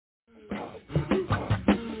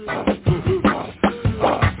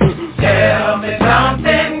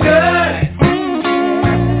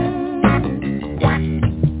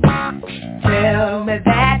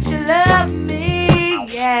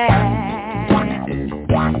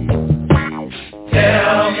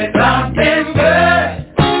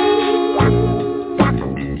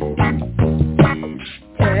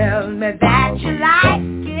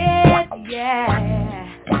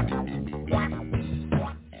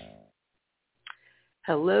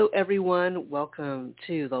Hello, everyone. Welcome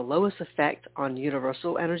to the Lois Effect on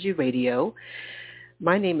Universal Energy Radio.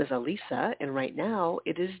 My name is Alyssa, and right now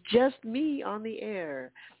it is just me on the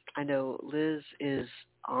air. I know Liz is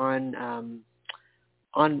on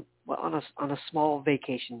a small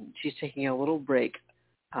vacation. She's taking a little break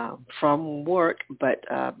from work, but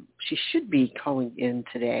she should be calling in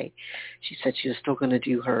today. She said she was still going to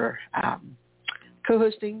do her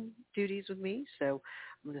co-hosting duties with me, so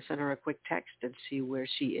I'm going to send her a quick text and see where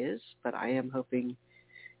she is, but I am hoping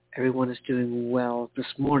everyone is doing well this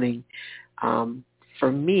morning.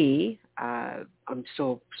 For me, I'm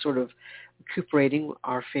still sort of recuperating.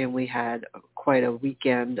 Our family had quite a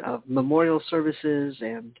weekend of memorial services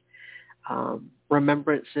and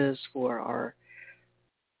remembrances for our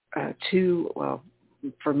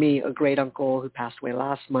for me, a great uncle who passed away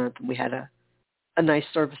last month, and we had a nice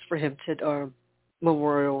service for him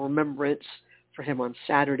memorial remembrance for him on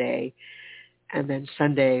Saturday, and then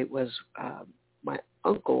Sunday was my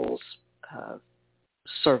uncle's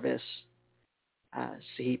service. So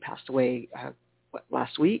he passed away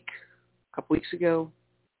last week, a couple weeks ago.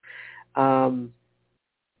 Last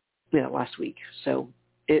week. So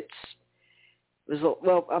it was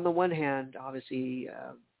on the one hand, obviously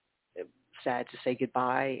sad to say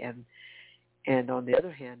goodbye, and on the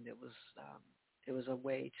other hand, it was a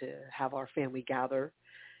way to have our family gather.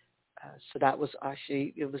 So that was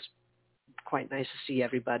actually, it was quite nice to see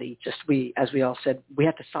everybody. As we all said, we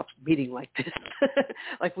have to stop meeting like this.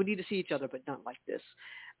 Like we need to see each other, but not like this.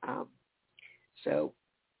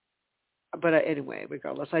 Anyway,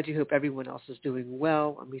 regardless, I do hope everyone else is doing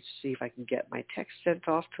well. Let me see if I can get my text sent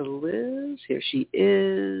off to Liz. Here she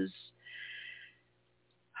is.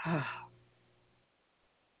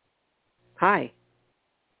 Hi.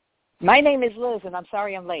 My name is Liz, and I'm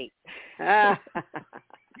sorry I'm late. Hi.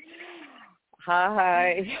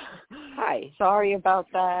 Hi. Sorry about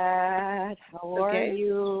that. How are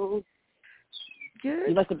you? Good.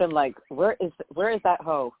 You must have been like, where is that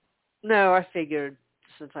hoe? No, I figured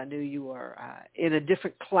since I knew you were in a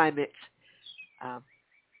different climate, I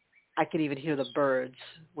can even hear the birds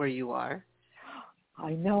where you are.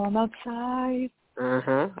 I know, I'm outside.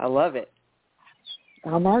 I love it.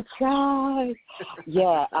 I'm outside.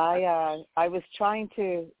 Yeah, I was trying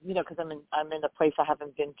to, because I'm in a place I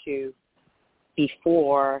haven't been to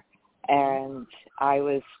before, and I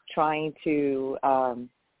was trying to. I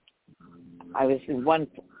was in one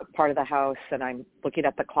part of the house, and I'm looking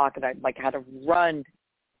at the clock, and I had to run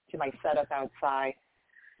to my setup outside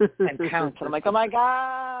and pounce. And I'm like, oh my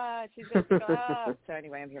God, she's going to go up. So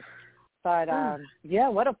anyway, I'm here. But yeah,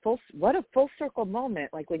 what a full circle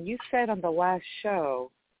moment. Like when you said on the last show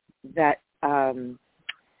that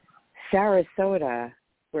Sarasota,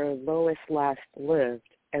 where Lois last lived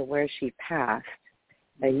and where she passed,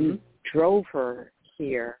 that you drove her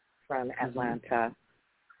here from Atlanta.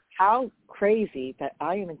 How crazy that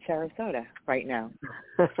I am in Sarasota right now.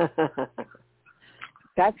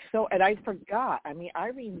 That's so, and I forgot. I mean, I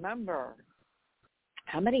remember.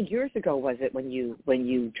 How many years ago was it when you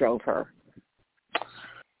drove her?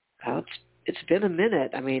 Well, it's been a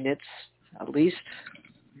minute. I mean, it's at least,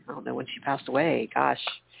 I don't know when she passed away. Gosh,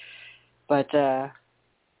 but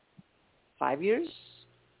 5 years,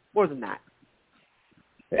 more than that.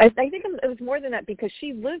 I think it was more than that because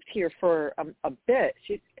she lived here for a bit.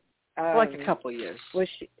 She like a couple of years. Was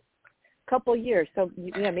she? Couple of years. So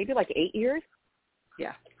yeah, maybe like 8 years.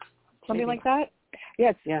 Yeah, something like that.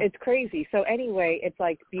 Yeah, it's crazy. So anyway, it's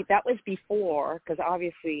like that was before, because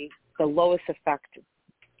obviously the L.O.I.S effect,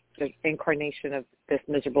 the incarnation of this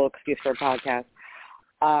miserable excuse for a podcast,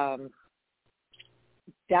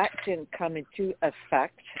 that didn't come into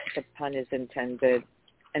effect, the pun is intended,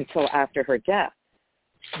 until after her death.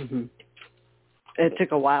 Mm-hmm. It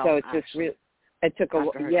took a while. So it's just it took a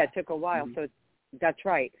while. Mm-hmm. So that's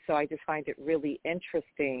right. So I just find it really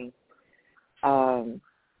interesting.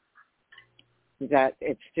 That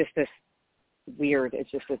it's just this weird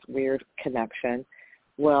connection.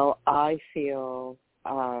 Well, I feel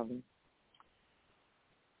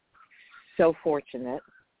so fortunate.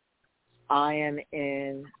 I am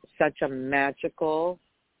in such a magical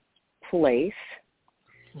place.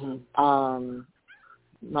 Mm-hmm.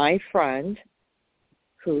 My friend,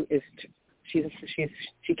 who is she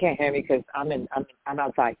can't hear me because I'm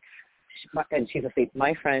outside, and she's asleep.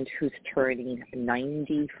 My friend who's turning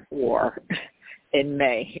 94 in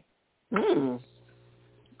May.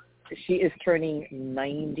 She is turning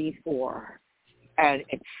 94, and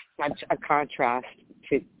it's such a contrast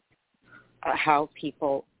to how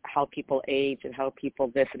people age and how people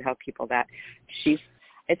this and how people that.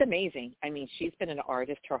 It's amazing. I mean, she's been an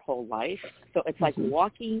artist her whole life, so it's like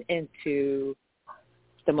walking into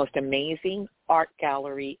the most amazing art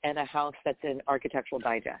gallery and a house that's in Architectural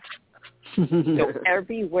Digest. So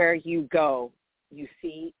everywhere you go, you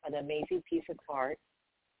see an amazing piece of art.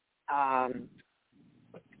 And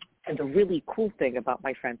the really cool thing about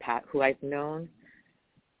my friend Pat, who I've known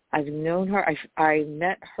her. I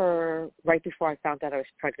met her right before I found out I was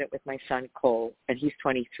pregnant with my son Cole, and he's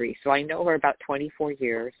 23. So I know her about 24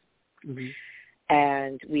 years,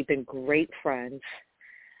 and we've been great friends.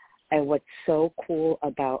 And what's so cool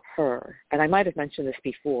about her, and I might have mentioned this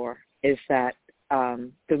before, is that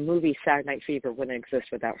the movie Saturday Night Fever wouldn't exist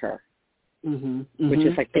without her, which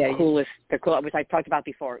is like the coolest, which I talked about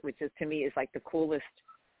before, which is to me is like the coolest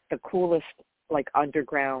like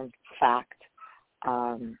underground fact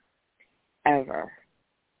ever.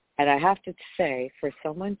 And I have to say, for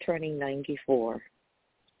someone turning 94,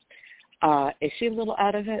 is she a little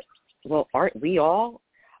out of it? Well, aren't we all?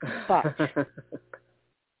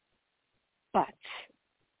 But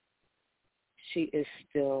she is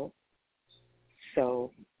still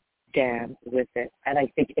so damn with it. And I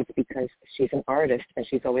think it's because she's an artist and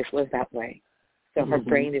she's always lived that way. So her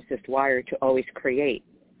brain is just wired to always create.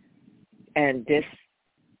 And this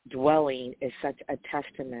dwelling is such a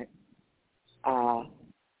testament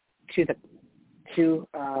to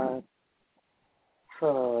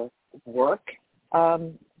her work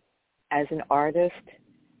as an artist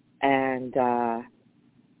and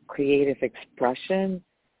creative expression.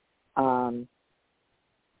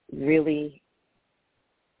 Really,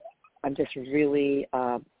 I'm just really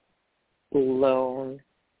blown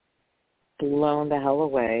the hell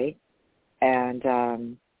away. And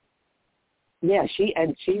she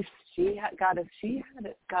had got a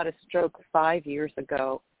stroke 5 years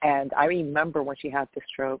ago, and I remember when she had the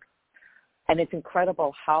stroke, and it's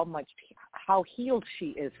incredible how healed she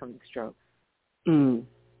is from the stroke.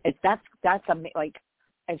 That's like,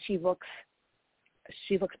 and she looks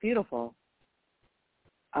beautiful.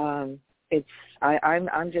 I'm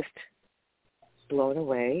just blown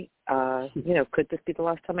away. Could this be the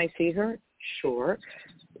last time I see her? Sure.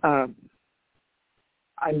 I'm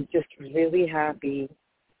just really happy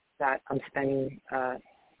that I'm spending a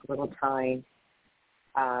little time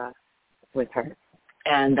with her,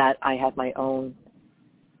 and that I have my own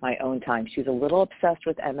time. She's a little obsessed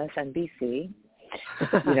with MSNBC,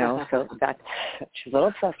 so she's a little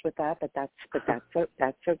obsessed with that, but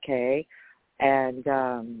that's okay. And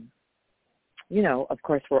of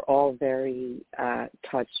course, we're all very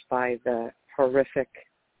touched by the horrific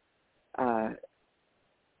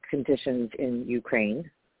conditions in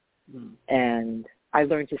Ukraine. And I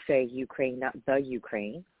learned to say Ukraine, not the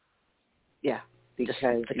Ukraine. Yeah,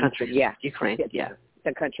 because the country. Yeah, Ukraine. Yeah,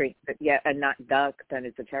 the country. Yeah, and not the. Then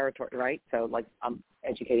it's a territory, right? So like I'm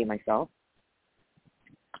educating myself,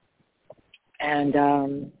 and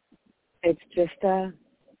it's just an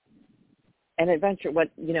adventure.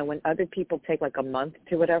 When other people take like a month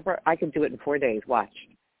to whatever, I can do it in 4 days. Watch.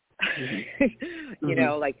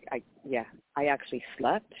 I actually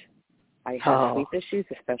slept. I have sleep issues,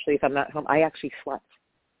 especially if I'm not home. I actually slept.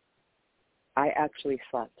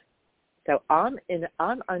 So I'm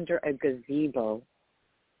under a gazebo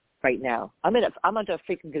right now. I'm under a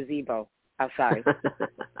freaking gazebo outside.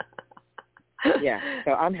 Yeah.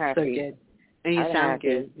 So I'm happy. So good. And you sound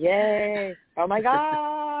good. Yay! Oh my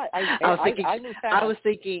God! I was thinking.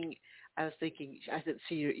 I didn't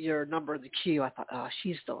see your number in the queue. I thought, oh,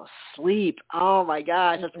 she's still asleep. Oh my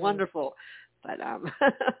gosh, that's wonderful. But I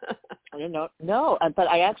don't know. No, but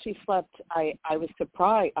I actually slept. I was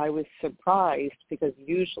surprised because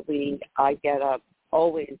usually I get up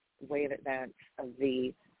always way in advance of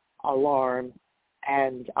the alarm,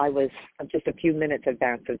 and I was just a few minutes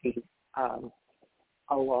advance of the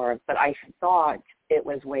alarm. But I thought it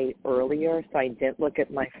was way earlier, so I didn't look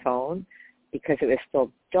at my phone because it was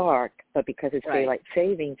still dark. But because it's daylight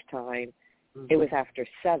savings time, it was after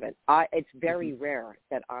 7. It's very rare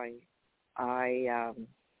that I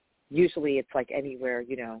usually it's like anywhere,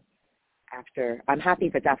 after, I'm happy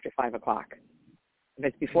if it's after 5 o'clock. If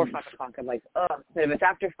it's before 5 o'clock, I'm like, oh. But if it's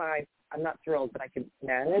after 5, I'm not thrilled, but I can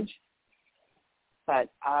manage. But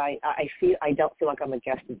I don't feel like I'm a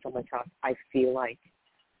guest in someone's house. I feel like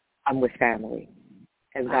I'm with family.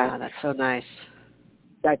 And that's so nice.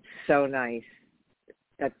 That's so nice.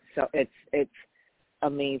 It's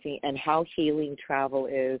amazing. And how healing travel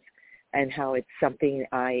is, and how it's something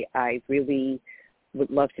I really would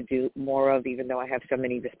love to do more of, even though I have so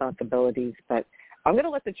many responsibilities. But I'm going to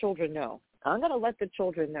let the children know.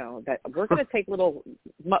 That we're going to take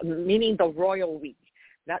meaning the royal week.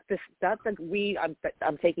 Not the we I'm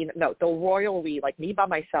taking, no, the royal we, like me by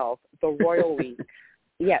myself, the royal we.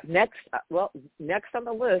 Yeah, next on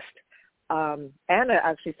the list, Anna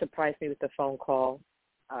actually surprised me with a phone call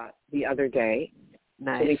the other day.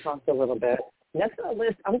 Nice. So we talked a little bit. Next on the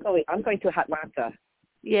list, I'm going to Atlanta.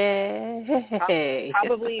 Yay!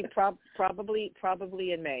 Probably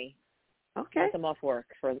in May. Okay. Once I'm off work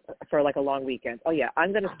for like a long weekend. Oh yeah,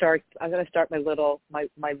 I'm gonna start my little.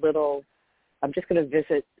 I'm just gonna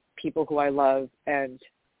visit people who I love, and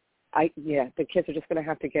the kids are just gonna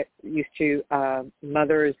have to get used to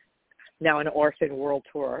Mother's now an orphan world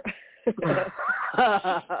tour.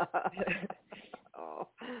 Oh.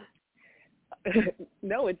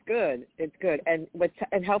 No, it's good. It's good, and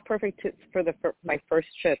how perfect for my first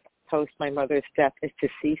trip post my mother's death is to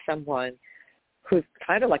see someone who's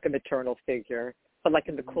kind of like a maternal figure, but like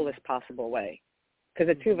in the coolest possible way. Because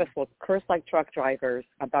the two of us will curse like truck drivers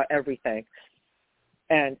about everything,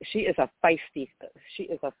 and she is a feisty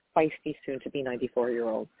soon to be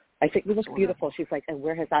 94-year-old. I think you look beautiful. She's like, and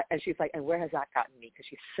where has that? And she's like, and where has that gotten me? Because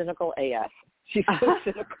she's cynical AF. She's so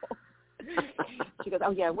cynical. She goes,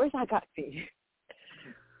 oh yeah, where's that got me?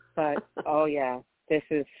 But oh yeah, this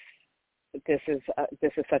is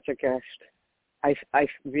such a gift. I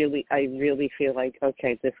really feel like,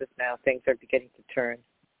 okay, this is now, things are beginning to turn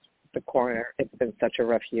the corner. It's been such a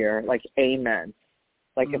rough year. Like, amen.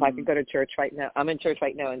 Like, if I could go to church right now, I'm in church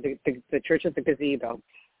right now, and the church is the gazebo.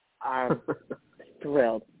 I'm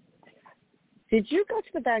thrilled. Did you go to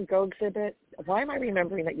the Van Gogh exhibit? Why am I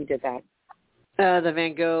remembering that you did that? The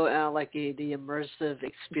Van Gogh, like the immersive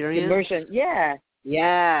experience. Immersion, yeah.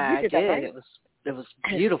 Yeah, you did I did. That, right? It was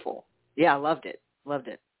beautiful. Yeah, I loved it. Well,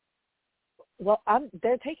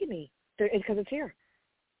 they're taking me because it's here.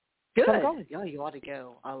 Good. So I'm going. Yeah, you ought to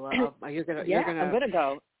go. I'm gonna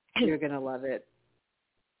go. You're gonna love it.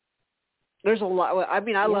 There's a lot. I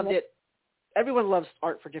mean, I loved it. Everyone loves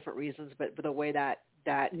art for different reasons, but the way that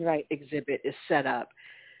right. exhibit is set up,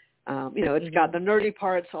 it's got the nerdy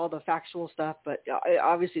parts, all the factual stuff, but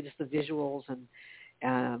obviously just the visuals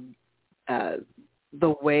and the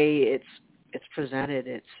way it's presented.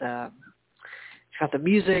 It's got the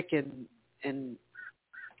music and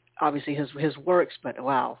obviously his works, but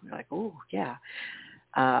wow, like, oh yeah,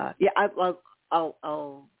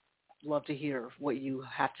 I'll love to hear what you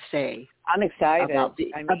have to say. I'm excited about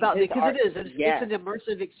because it's an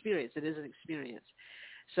immersive experience. It is an experience.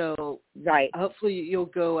 So right. Hopefully you'll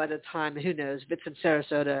go at a time. Who knows? If it's in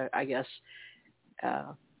Sarasota, I guess.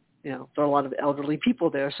 There are a lot of elderly people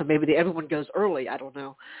there, so maybe everyone goes early. I don't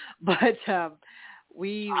know, but I'm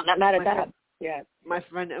not mad at that. Yeah, my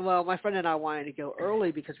friend and I wanted to go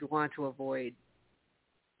early because we wanted to avoid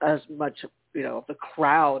as much of the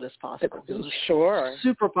crowd as possible. It was sure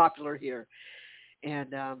super popular here,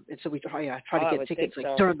 and so we try to get tickets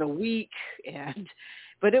during the week,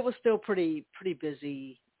 but it was still pretty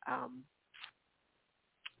busy.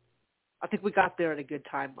 I think we got there at a good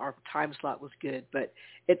time. Our time slot was good, but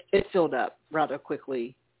it filled up rather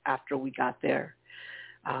quickly after we got there.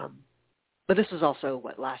 But this was also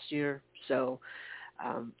last year, so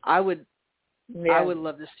I would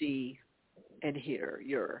love to see and hear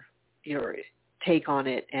your take on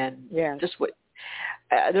it, and just what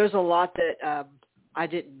there's a lot that I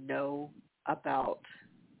didn't know about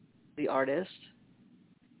the artist,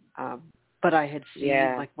 but I had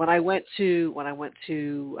seen like when I went to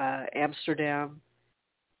Amsterdam,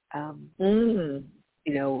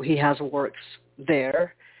 he has works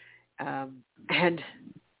there, and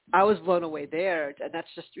I was blown away there, and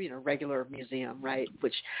that's just regular museum, right?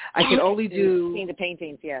 Which I can only do. Seeing the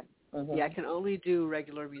paintings, yeah. Mm-hmm. Yeah, I can only do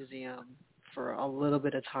regular museum for a little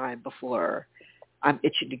bit of time before I'm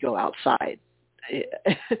itching to go outside.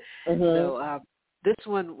 So this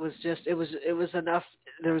one was just it was enough.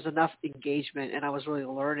 There was enough engagement, and I was really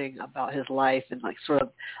learning about his life and like sort of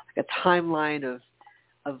like a timeline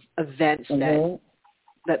of events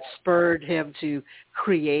that spurred him to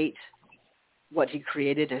create what he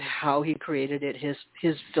created and how he created it, his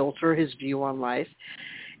filter, his view on life.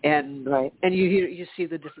 And and you see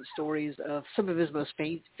the different stories of some of his most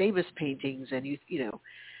famous paintings, and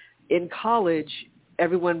in college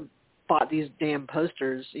everyone bought these damn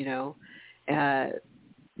posters,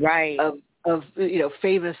 of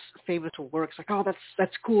famous works, like, oh,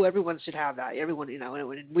 that's cool, everyone should have that, everyone,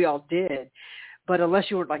 and we all did, but unless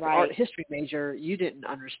you were like an art history major, you didn't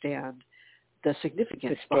understand the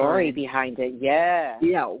significance, the story behind it,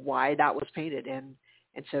 why that was painted, and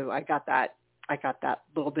so I got that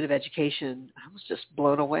little bit of education. I was just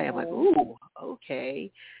blown away. I'm like, ooh,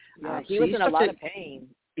 okay. He was in a lot of pain.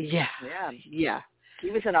 Yeah. He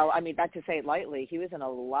was in not to say it lightly, he was in a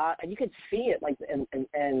lot, and you could see it, like,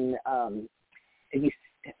 and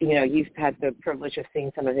you've had the privilege of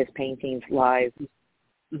seeing some of his paintings live.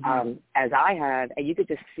 as I had, and you could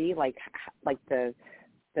just see like the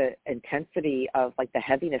intensity of like the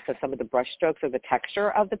heaviness of some of the brush strokes or the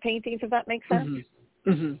texture of the paintings, if that makes sense.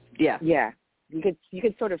 Yeah. Yeah. You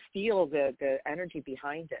could sort of feel the energy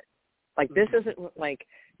behind it. Like this isn't like,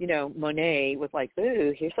 Monet was like,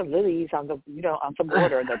 ooh, here's some lilies on the, on some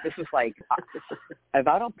border. No, this is like, if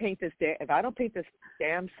I don't paint this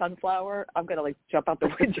damn sunflower, I'm gonna like jump out the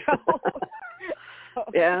window.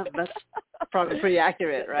 Yeah, that's probably pretty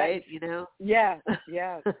accurate, right? Yeah.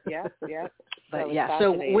 But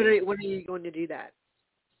so when are you going to do that?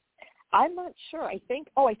 I'm not sure. I think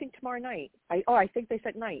tomorrow night. I think they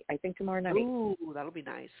said night. I think tomorrow night. Ooh, that'll be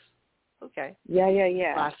nice. Okay.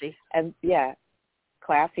 Yeah. Classy. And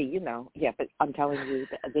classy, Yeah, but I'm telling you,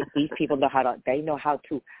 these people know how to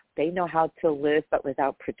live, but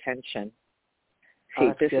without pretension.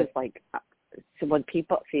 See, this good. is like, so when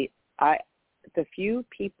people the few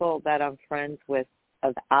people that I'm friends with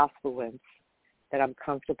of affluence that I'm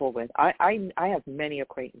comfortable with, I have many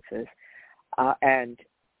acquaintances, and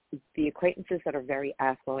the acquaintances that are very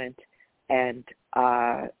affluent and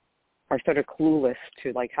are sort of clueless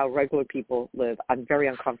to like how regular people live, I'm very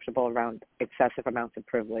uncomfortable around excessive amounts of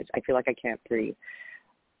privilege. I feel like I can't breathe.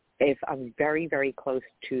 If I'm very, very close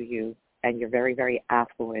to you and you're very, very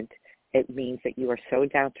affluent, it means that you are so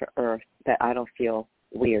down to earth that I don't feel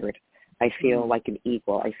weird. I feel like an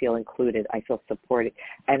equal. I feel included. I feel supported,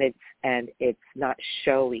 and it's not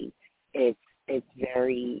showy. It's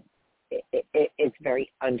very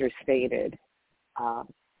understated,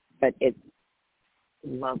 but it's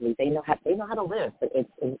lovely. They know how to live, but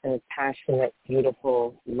it's in a passionate,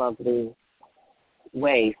 beautiful, lovely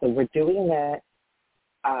way. So we're doing that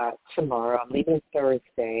tomorrow. I'm leaving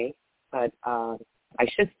Thursday, but I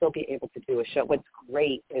should still be able to do a show. What's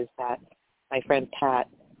great is that my friend Pat,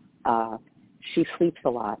 she sleeps a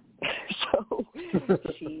lot, so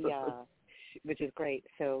she which is great.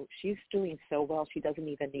 So she's doing so well, she doesn't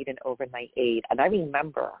even need an overnight aid. And I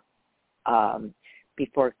remember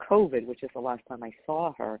before COVID, which is the last time I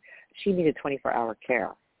saw her, she needed 24-hour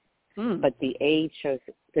care. But the aid shows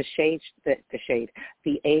the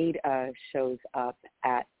aid shows up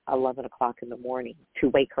at 11 o'clock in the morning to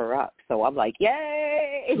wake her up. So I'm like,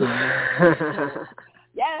 yay,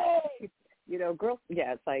 yay. Girls,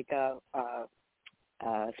 yeah, it's like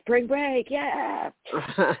spring break, yeah.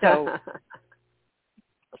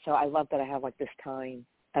 So I love that I have like this time,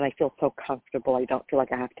 and I feel so comfortable. I don't feel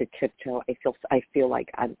like I have to tiptoe. I feel like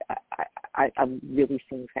I'm really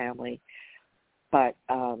seeing family. But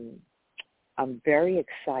I'm very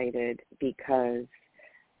excited because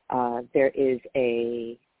there is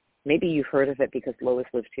maybe you've heard of it because Lois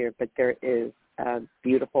lives here, but there is a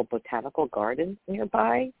beautiful botanical garden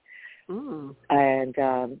nearby. And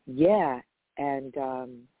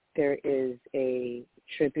there is a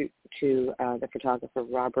tribute to the photographer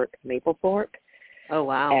Robert Mapplethorpe. Oh,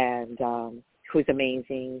 wow. And who's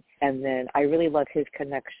amazing. And then I really love his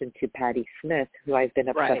connection to Patti Smith, who I've been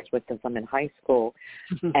obsessed with since I'm in high school.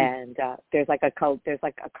 And there's like a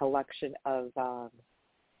collection of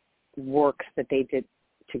works that they did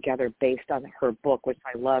together based on her book, which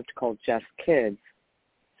I loved, called Just Kids.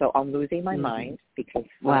 So I'm losing my mind because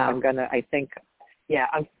I'm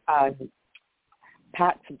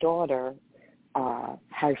Pat's daughter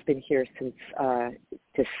has been here since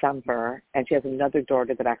December, and she has another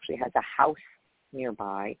daughter that actually has a house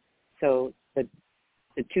nearby. So the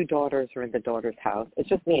two daughters are in the daughter's house. It's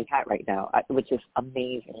just me and Pat right now, which is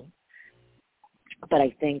amazing. But I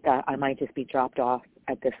think I might just be dropped off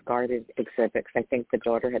at this garden exhibit because I think the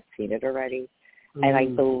daughter had seen it already. And I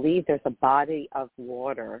believe there's a body of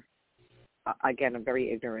water. Again, I'm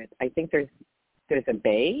very ignorant. I think there's a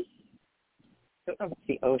bay. I don't know if it's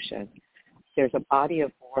the ocean. There's a body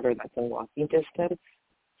of water that's in walking distance.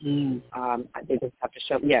 They just have to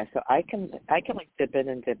show. Yeah, so I can like dip in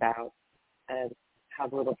and dip out and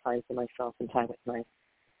have a little time for myself and time with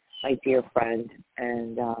my dear friend,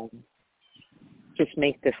 and just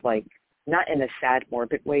make this like not in a sad,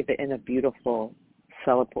 morbid way, but in a beautiful,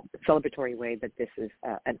 celebratory way, that this is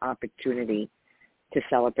an opportunity to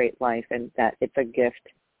celebrate life, and that it's a gift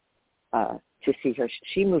to see her.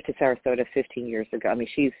 She moved to Sarasota 15 years ago. I mean,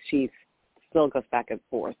 she's still goes back and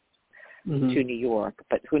forth to New York,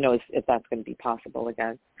 but who knows if that's going to be possible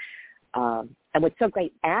again. And what's so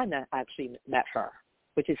great, Anna actually met her,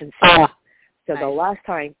 which is insane. So the last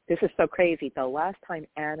time, this is so crazy, the last time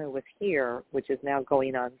Anna was here, which is now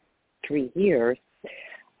going on 3 years,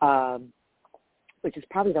 which is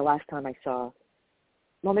probably the last time I saw,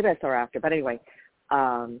 well, maybe I saw her after, but anyway,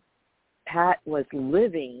 Pat was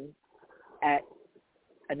living at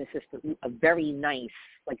a very nice,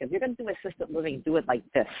 like if you're going to do assisted living, do it like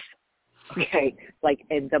this. Okay, like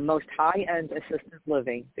in the most high-end assisted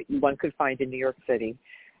living that one could find in New York City.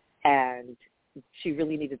 And she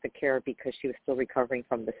really needed the care because she was still recovering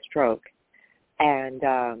from the stroke. And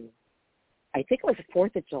I think it was the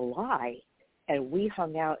 4th of July, and we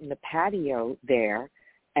hung out in the patio there,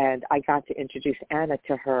 and I got to introduce Anna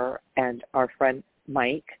to her and our friend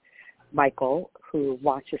Michael, who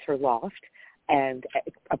watches her loft. And,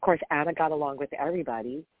 of course, Anna got along with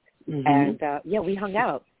everybody. Mm-hmm. And, we hung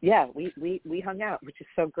out. Yeah, we hung out, which is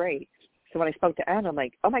so great. So when I spoke to Anna, I'm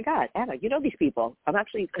like, oh, my God, Anna, you know these people. I'm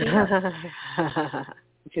actually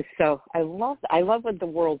which is so – I love when the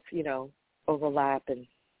worlds, you know, overlap and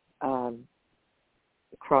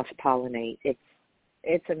cross-pollinate.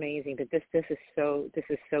 It's amazing. But this is so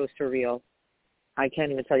surreal. I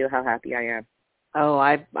can't even tell you how happy I am. Oh,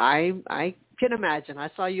 I can imagine. I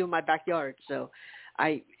saw you in my backyard, so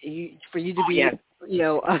for you to be, you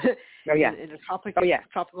know, in a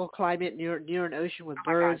tropical climate near an ocean with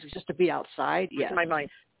birds, just to be outside. Losing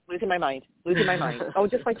my mind. Oh,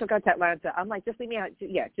 just like took out to Atlanta. I'm like, just leave me out.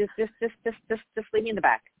 Yeah, just leave me in the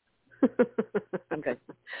back. I'm good.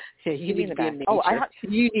 Yeah, you need to be in nature.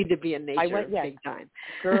 You need to be in nature big time.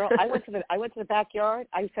 Girl, I went to the backyard.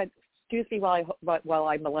 I said, excuse me while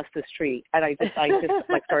I molest this tree, and I just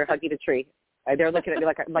like started hugging the tree. And they're looking at me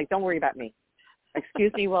like, don't worry about me.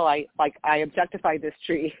 Excuse me while I objectify this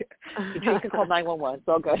tree. The tree can call 911. It's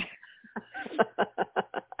all good.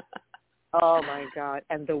 Oh my God!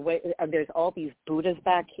 And there's all these Buddhas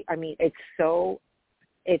back here. I mean, it's so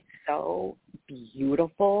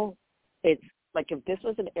beautiful. It's like if this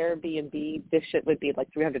was an Airbnb, this shit would be like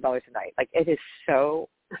 $300 a night. Like it is so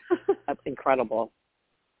incredible.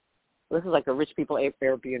 This is like a rich people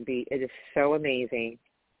Airbnb. It is so amazing,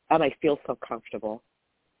 and I feel so comfortable.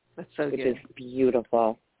 That's so good. Which is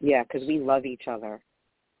beautiful. Yeah, because we love each other.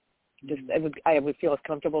 Just I would feel as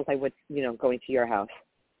comfortable as I would, you know, going to your house.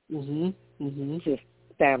 Mhm. Mhm. Just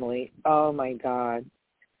family. Oh my God.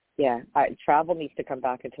 Yeah, travel needs to come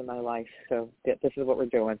back into my life. So this is what we're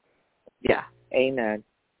doing. Yeah. Amen.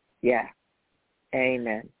 Yeah.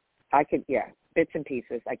 Amen. Bits and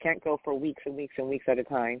pieces. I can't go for weeks and weeks and weeks at a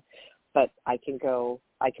time, but I can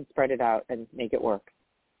spread it out and make it work.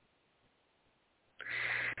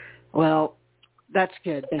 Well, that's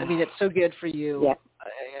good. I mean, it's so good for you. Yeah.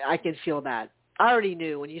 I can feel that. I already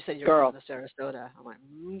knew when you said you're going to Sarasota. I'm like,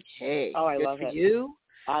 okay. Oh, I good love for it. you.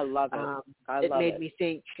 I love it. It made me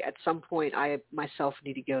think at some point I myself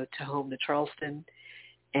need to go home to Charleston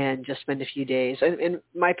and just spend a few days. And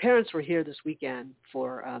my parents were here this weekend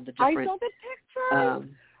for the different. I saw the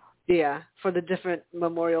pictures. For the different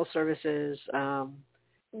memorial services.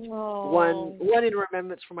 One in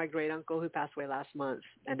remembrance for my great uncle who passed away last month,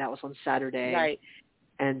 and that was on Saturday. Right.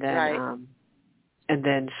 And then and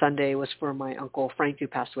then Sunday was for my uncle Frank who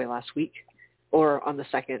passed away last week, or on the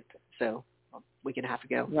 2nd, so a week and a half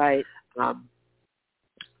ago. Right.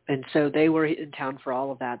 And so they were in town for all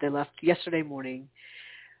of that. They left yesterday morning.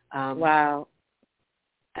 Wow.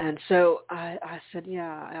 And so I said,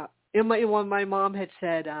 my mom had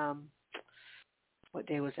said, what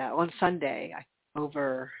day was that? On Sunday,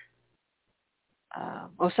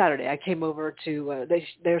 Saturday, I came over to,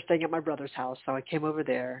 they were staying at my brother's house, so I came over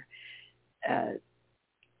there,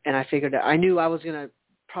 and I figured I knew I was going to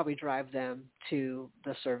probably drive them to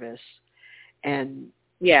the service. And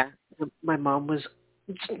my mom was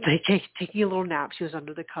taking a little nap. She was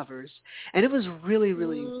under the covers. And it was really,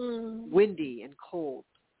 really windy and cold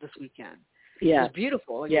this weekend. Yeah. It was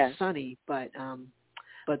beautiful. It was sunny, but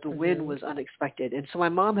the wind was unexpected. And so my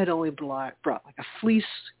mom had only brought like a fleece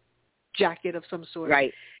jacket of some sort.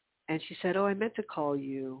 Right. And she said, I meant to call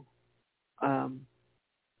you,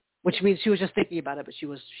 which means she was just thinking about it, but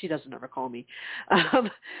she doesn't ever call me.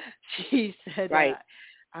 She said, right.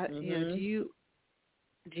 Do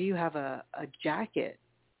you have a jacket?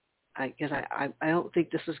 Because I don't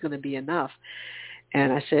think this is going to be enough.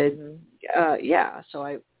 And I said, yeah. So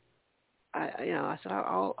I said,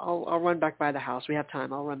 I'll run back by the house. We have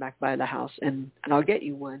time. I'll run back by the house and I'll get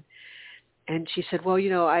you one. And she said, well,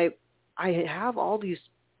 I have all these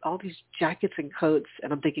jackets and coats.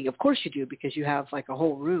 And I'm thinking, of course you do, because you have like a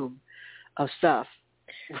whole room of stuff.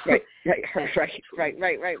 Right.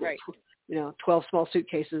 12 small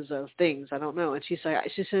suitcases of things. I don't know. And she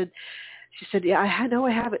said, yeah, I know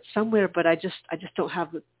I have it somewhere, but I just don't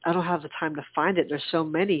have the time to find it. There's so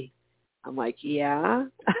many. I'm like, yeah.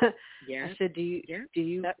 Yeah. I said, do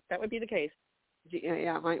you? That would be the case.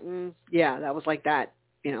 Yeah. I'm like, yeah. That was like that,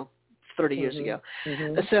 30 years ago.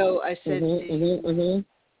 Mm-hmm. So I said,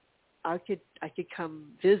 I could come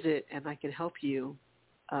visit and I could help you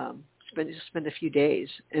spend a few days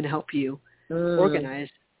and help you organize.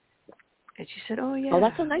 And she said, oh, yeah. Oh,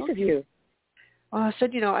 that's so nice of you. Well, I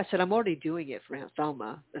said, I'm already doing it for Aunt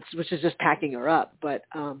Thelma, which is just packing her up. But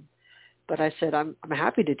I said, I'm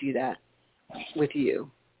happy to do that with you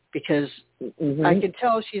because I can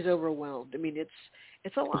tell she's overwhelmed. I mean, it's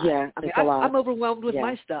a lot. Yeah, I mean, it's a lot. I'm overwhelmed with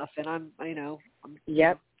my stuff, and I'm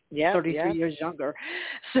 33 years younger.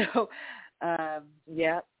 So, I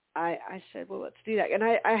said, well, let's do that. And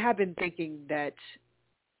I have been thinking that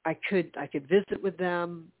I could visit with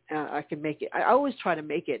them. I can make it. I always try to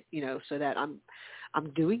make it, so that I'm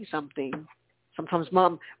doing something. Sometimes,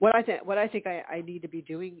 Mom, what I think I need to be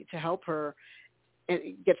doing to help her,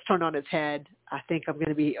 it gets turned on its head. I think I'm going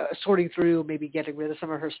to be sorting through, maybe getting rid of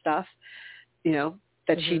some of her stuff,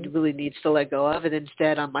 that she really needs to let go of. And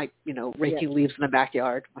instead, I'm like, raking leaves in the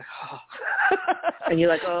backyard. I'm like, oh. And you're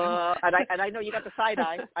like, oh, and I know you got the side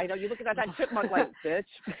eye. I know you're looking at that chipmunk like, bitch.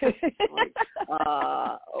 Like,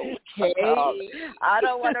 okay. I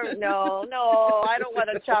don't want to. No, I don't want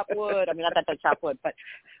to chop wood. I mean, not that I chop wood, but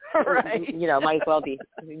right. Might as well be.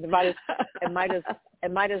 It might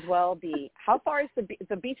as well be. How far is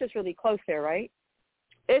the beach? Is really close there, right?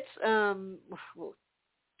 It's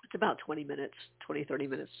it's about 30 minutes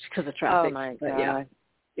because of traffic. Oh my God.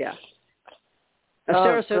 Yeah. The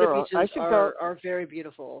Sarasota beaches are very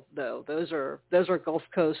beautiful, though. Those are Gulf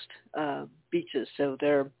Coast beaches, so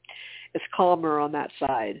it's calmer on that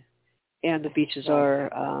side, and the beaches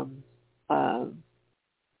are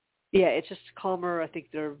it's just calmer. I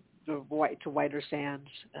think they're whiter sands.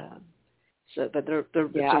 But they're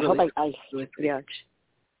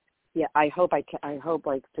I hope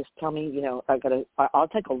like just tell me, I'll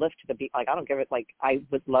take a lift to the beach. Like I don't give it, like I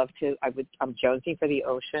would love to. I'm jonesing for the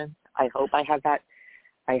ocean. I hope I have that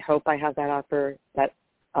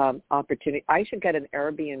opportunity. I should get an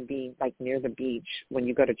Airbnb like near the beach when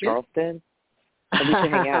you go to Charleston. And we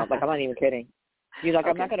should hang out. Like I'm not even kidding. You're like,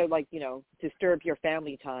 okay. I'm not gonna disturb your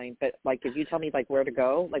family time, but like if you tell me like where to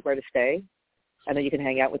go, like where to stay, and then you can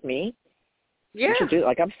hang out with me. Yeah. You should do it.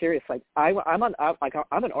 Like I'm serious. Like I'm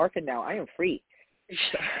an orphan now. I am free.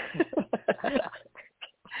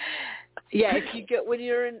 Yeah, if you get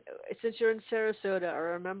since you're in Sarasota, I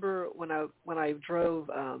remember when I drove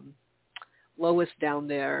Lois down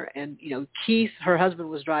there, and Keith, her husband,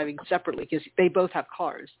 was driving separately because they both have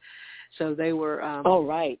cars, so they were. Oh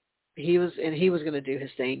right. He was going to do his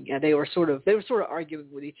thing, and they were sort of arguing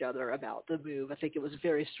with each other about the move. I think it was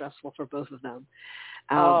very stressful for both of them.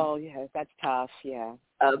 Yeah, that's tough. Yeah.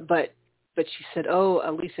 But she said, "Oh,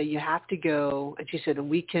 Alyssa, you have to go," and she said, "And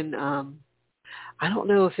we can." I don't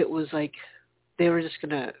know if it was like they were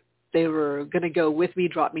gonna go with me,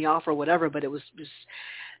 drop me off, or whatever. But it was just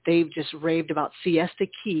they just raved about Siesta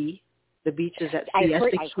Key. The beaches at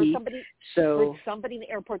Siesta Key. Heard somebody in the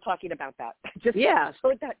airport talking about that.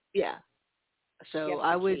 Heard that. Yeah. So Siesta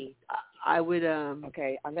I would.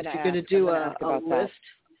 Okay, I'm gonna. If you're gonna do a list,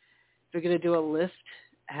 if you're gonna do a list,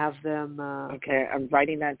 have them. Okay, I'm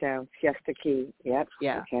writing that down. Siesta Key. Yep.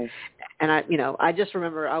 Yeah. Okay. And I just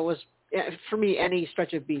remember for me, any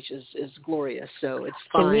stretch of beach is glorious. So it's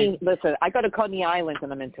fine. Listen, I go to Coney Island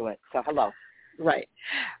and I'm into it. So hello. Right.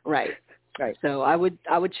 So I would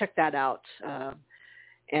check that out.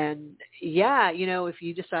 And if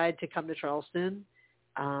you decide to come to Charleston,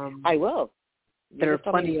 I will. There are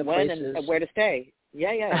plenty of places and where to stay.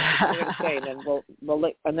 Yeah. Where to stay, and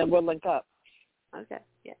then we'll link up. Okay.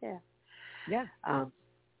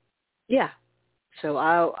 Yeah. So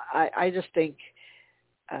I just think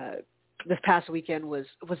this past weekend was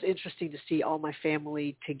interesting to see all my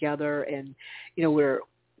family together, and we're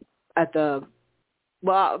at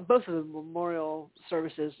both of the memorial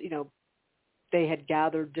services, they had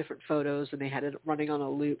gathered different photos and they had it running on a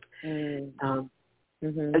loop.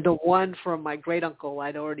 The one from my great uncle,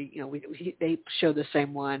 I'd already, they showed the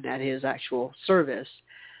same one at his actual service,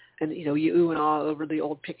 and you ooh and ah over the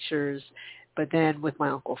old pictures. But then with my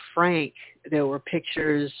Uncle Frank, there were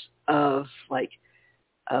pictures of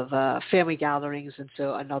family gatherings, and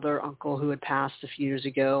so another uncle who had passed a few years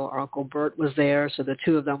ago, our Uncle Bert, was there, so the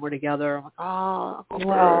two of them were together. I'm like, oh, Uncle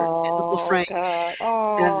Bert, Uncle Frank,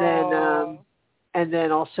 and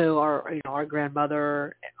then also our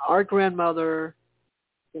grandmother. Our grandmother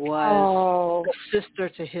was the sister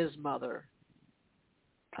to his mother.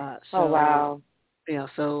 Wow.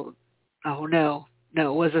 No,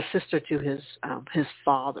 it was a sister to his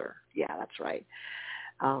father. Yeah, that's right.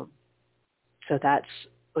 So that's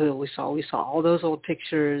we saw all those old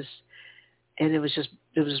pictures, and it was just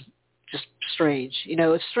strange.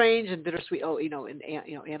 It's strange and bittersweet. And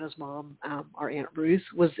Anna's mom, our Aunt Ruth,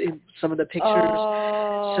 was in some of the pictures.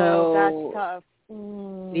 Oh, that's tough.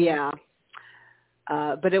 Yeah.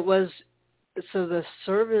 But it was, so the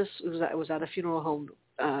service was at a funeral home.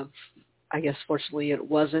 I guess fortunately it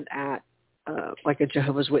wasn't at like a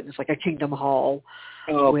Jehovah's Witness, like a Kingdom Hall,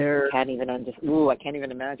 where I can't even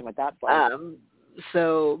imagine what that's like.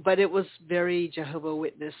 So, but it was very Jehovah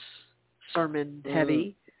Witness sermon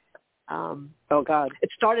heavy. Oh God! It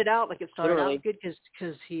started out Literally. out good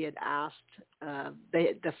because he had asked,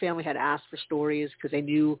 the family had asked for stories because they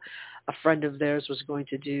knew a friend of theirs was going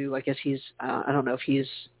to do. I guess he's I don't know if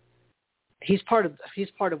he's part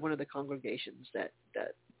of one of the congregations that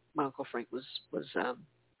my Uncle Frank was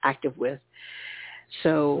active with.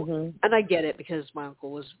 So, and I get it because my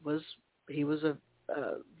uncle was a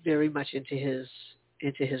very much into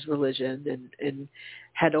his religion and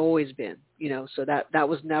had always been, so that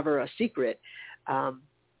was never a secret.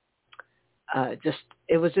 Just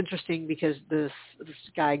it was interesting because this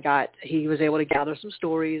guy he was able to gather some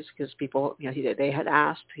stories because people, they had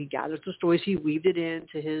asked. He gathered some stories. He weaved it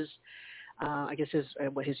into his, I guess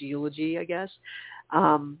his eulogy, I guess.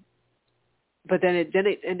 But then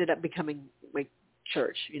it ended up becoming like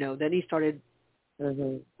church. Then he started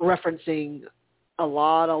referencing a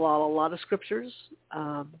lot of scriptures.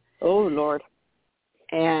 Oh Lord!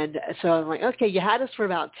 And so I'm like, okay, you had us for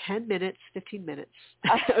about 10 minutes, 15 minutes.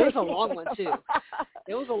 It was a long one too.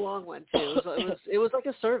 It was like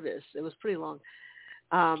a service. It was pretty long.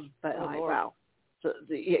 But I'm like, wow. So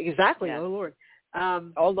exactly. Yeah. Oh Lord.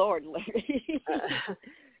 Oh Lord.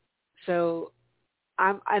 So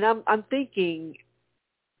I'm thinking,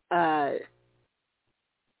 I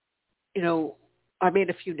made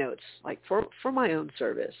a few notes, like for my own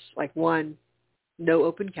service, like one, no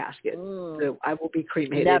open casket. So I will be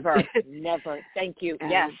cremated. Never. Thank you.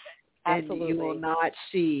 And, yes, absolutely. And you will not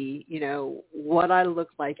see, what I look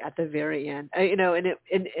like at the very end.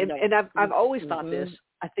 And I've always thought this.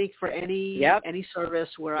 I think for any service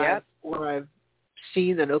where I've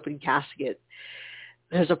seen an open casket,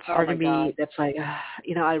 there's a part of me that's like,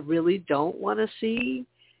 I really don't want to see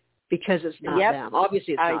because it's not them.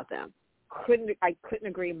 Obviously, it's not them. I couldn't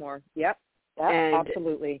agree more. Yep,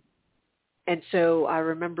 absolutely. And so I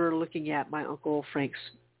remember looking at my Uncle Frank's,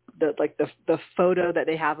 the photo that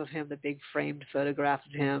they have of him, the big framed photograph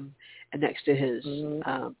of him, and next to his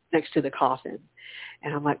next to the coffin,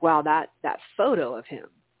 and I'm like, wow, that photo of him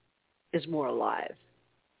is more alive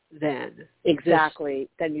than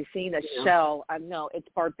than you've seen a shell. No, it's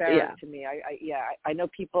barbaric to me. I know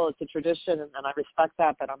people, it's a tradition, and I respect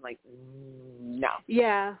that, but I'm like, no.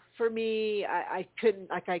 Yeah, for me, I couldn't.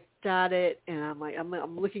 Like, I got it, and I'm like,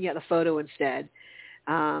 I'm looking at the photo instead.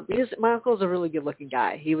 Because my uncle's a really good-looking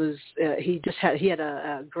guy. He was. He had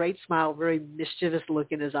a great smile, very mischievous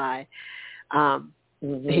look in his eye.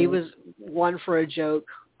 He was one for a joke,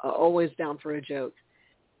 always down for a joke.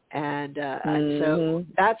 And so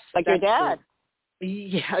that's your dad.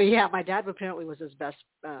 Yeah. My dad apparently was his best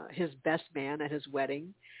man at his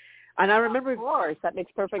wedding, and I remember. Of course, that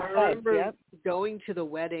makes perfect sense. I remember going to the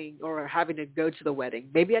wedding or having to go to the wedding.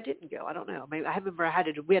 Maybe I didn't go. I don't know. Maybe I remember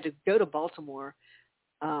we had to go to Baltimore.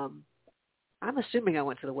 I'm assuming I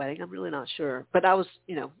went to the wedding. I'm really not sure, but I was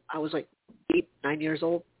like 8, 9 years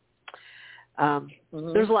old.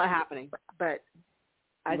 There's a lot happening, but.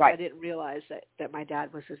 I didn't realize that my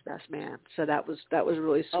dad was his best man, so that was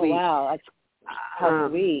really sweet. Oh wow, that's how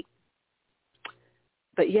sweet.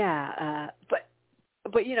 But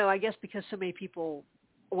but I guess because so many people,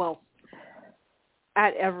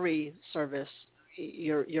 at every service,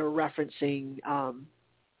 you're referencing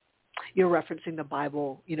the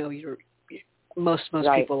Bible. Most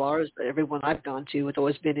people are, but everyone I've gone to, it's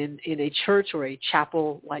always been in a church or a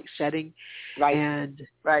chapel like setting, and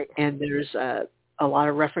there's a lot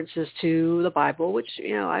of references to the Bible, which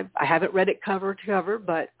I haven't read it cover to cover,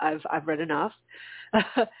 but I've read enough.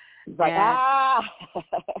 I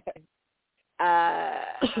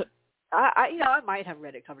might have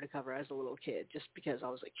read it cover to cover as a little kid, just because I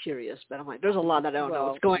was like curious. But I'm like, there's a lot that I don't know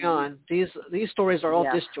what's going on. These stories are all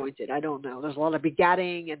disjointed. I don't know. There's a lot of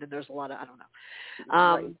begatting, and then there's a lot of I don't know.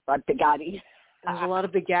 Begatting. There's a lot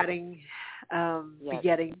of begatting,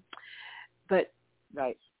 begetting, but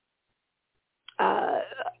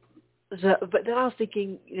but then I was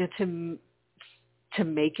thinking, to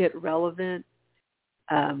make it relevant,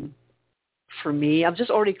 for me, I'm just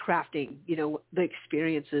already crafting, the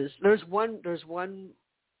experiences. There's one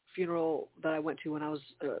funeral that I went to when I was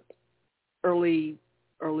early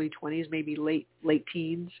 20s, maybe late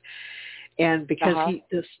teens, and because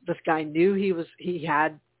this guy knew he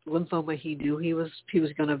had lymphoma, he knew he was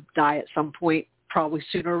going to die at some point, probably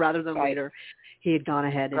sooner rather than later. He had gone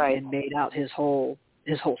ahead and made out his whole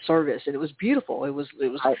his whole service, and it was beautiful. It was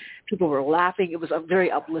people were laughing. It was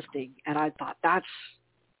very uplifting, and I thought that's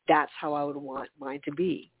how I would want mine to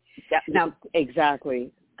be. Yeah, now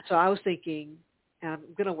exactly. So I was thinking, and I'm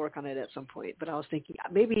going to work on it at some point, but I was thinking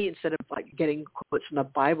maybe instead of like getting quotes from the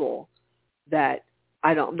Bible that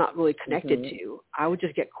I'm not really connected to, I would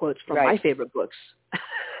just get quotes from my favorite books.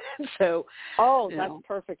 So, that's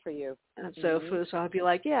perfect for you. And so I'd be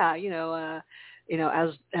like, as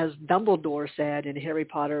Dumbledore said in Harry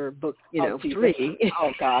Potter book, 3.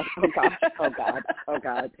 Oh God.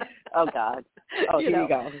 Oh, here you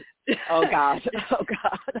go. Oh God.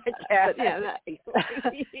 I can't.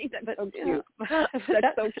 That's so cute.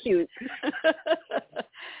 That's so cute.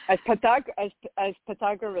 As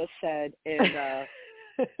Pythagoras said in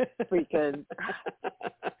freaking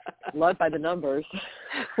Love by the Numbers.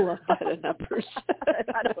 Love by the Numbers.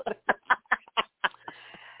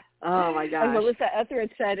 Oh my gosh. As Melissa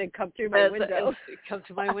Etheridge said, and come through my window. Come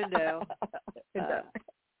to my window.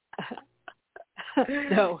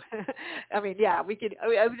 No, I mean, yeah, we could.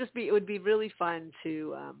 It would be really fun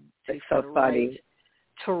to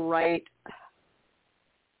write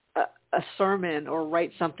a sermon or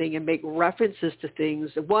write something and make references to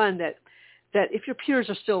things. One that if your peers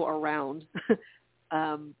are still around,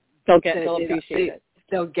 they'll appreciate it.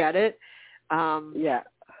 They'll get it.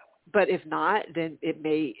 But if not, then it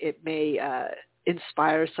may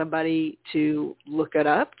inspire somebody to look it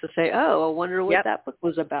up, to say, "Oh, I wonder what that book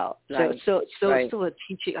was about." Right. So it's still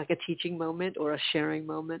a teaching moment or a sharing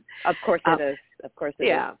moment. Of course it is. Of course it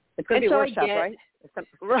is. It's going to be a workshop, right?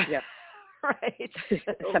 Right. Yeah. Right.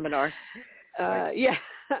 A seminar. Yeah.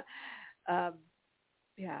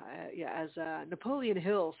 As Napoleon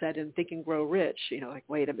Hill said in Think and Grow Rich, like,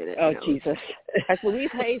 wait a minute. Oh, Jesus. As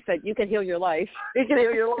Louise Hay said, you can heal your life. You can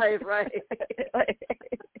heal your life, right.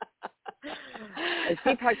 As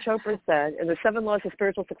Deepak Chopra said, in the 7 Laws of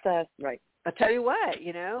Spiritual Success, right. I'll tell you what,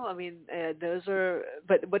 those are,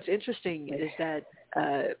 but what's interesting is that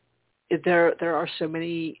there are so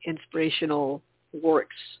many inspirational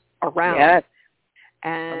works around. Yes.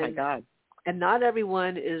 And, oh, my God. And not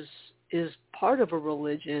everyone is part of a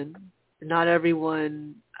religion. Not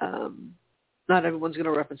everyone's going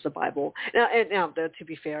to reference the Bible. Now, to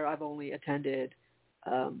be fair, I've only attended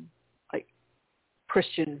like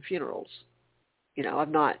Christian funerals. I've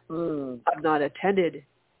not attended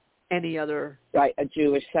any other a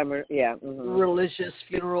Jewish religious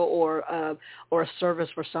funeral or a service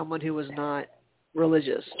for someone who was not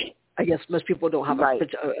religious. I guess most people don't have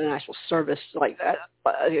an actual service like that,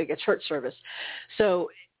 like a church service. So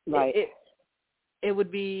it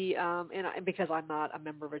would be, because I'm not a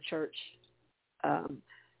member of a church, I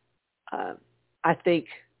think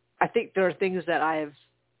there are things that I have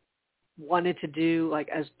wanted to do, like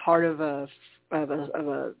as part of a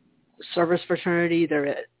service fraternity.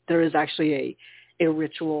 There is actually a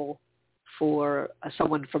ritual for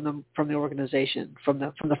someone from the organization, from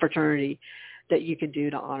the fraternity, that you can do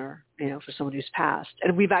to honor, for someone who's passed.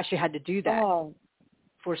 And we've actually had to do that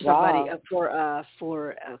for somebody, for a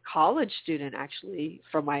college student, actually,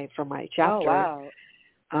 from my chapter. Oh, wow.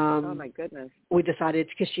 Oh my goodness. We decided,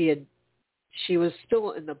 because she was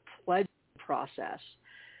still in the pledge process,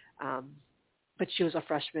 but she was a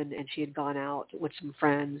freshman and she had gone out with some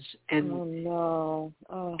friends, and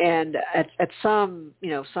and at some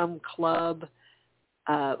club.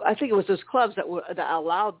 I think it was those clubs that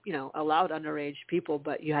allowed underage people,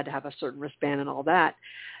 but you had to have a certain wristband and all that.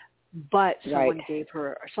 But someone gave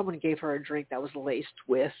her a drink that was laced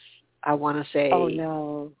with, I want to say,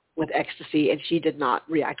 with ecstasy, and she did not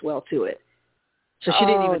react well to it. So she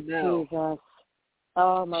didn't even know. Jesus.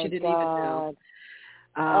 Oh my God. She didn't even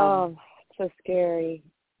know. So scary.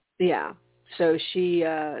 Yeah. So she,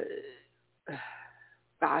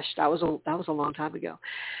 gosh, that was a long time ago.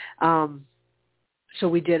 So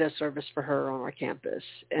we did a service for her on our campus,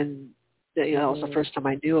 and that was the first time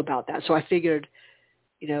I knew about that. So I figured,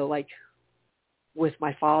 like with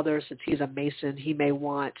my father, since he's a Mason, he may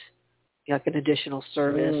want like an additional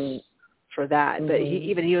service for that. But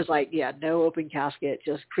he was like, no open casket,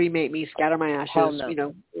 just cremate me, scatter my ashes.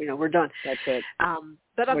 No. We're done. That's it.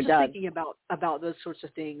 But I'm just thinking about those sorts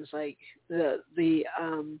of things, like the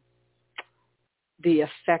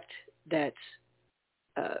effect that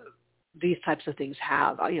these types of things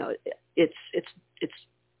have. It's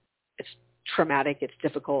traumatic. It's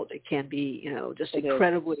difficult. It can be, just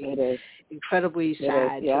incredibly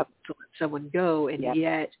sad to let someone go. And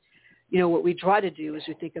yet, what we try to do is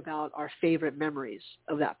we think about our favorite memories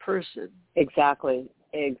of that person. Exactly.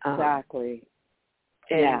 And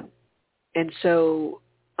so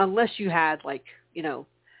unless you had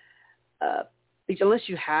unless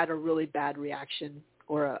you had a really bad reaction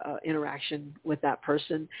or a interaction with that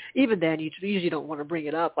person, even then you usually don't want to bring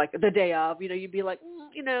it up. Like the day of, you'd be like,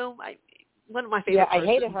 one of my favorite. Yeah, I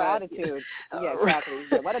hated her attitude. Yeah, exactly.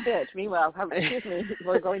 Yeah, what a bitch. Meanwhile, excuse me,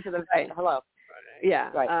 we're going to the hello.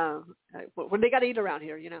 Yeah. Right. When they got to eat around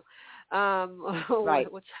here,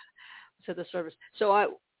 Right. What's the service?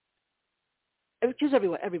 So because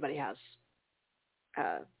everybody has,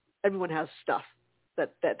 everyone has stuff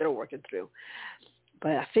that they're working through.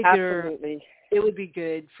 But I figure Absolutely. it would be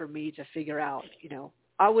good for me to figure out,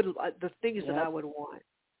 the things that I would want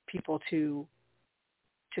people to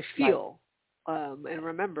feel and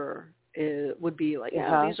remember would be like,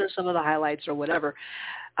 these are some of the highlights or whatever.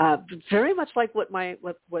 Very much like what my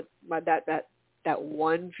that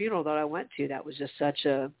one funeral that I went to, that was just such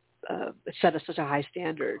it set such a high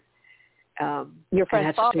standard. Your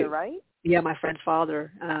friend's father, right? Yeah, my friend's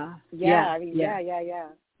father. Yeah.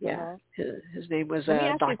 His name was Let me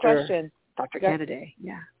ask you a question. Dr. Kennedy.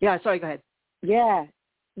 Yeah. Yeah. Sorry. Go ahead. Yeah.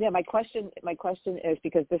 Yeah. My question is,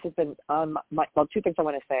 because this has been two things I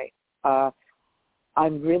want to say.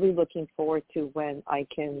 I'm really looking forward to when I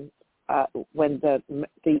can, when the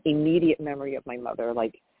immediate memory of my mother,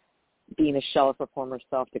 like being a shell of her former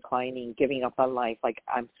self, declining, giving up on life. Like,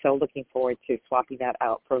 I'm so looking forward to swapping that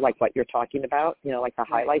out for like what you're talking about, like the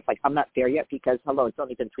highlights. Like, I'm not there yet because, it's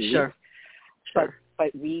only been 3 weeks. Sure.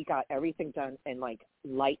 But we got everything done in like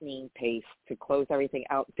lightning pace to close everything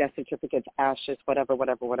out, death certificates, ashes, whatever.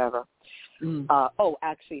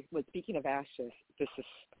 Actually, speaking of ashes,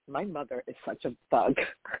 my mother is such a bug.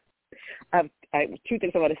 I have two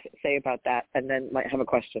things I want to say about that, and then I have a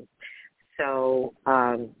question. So,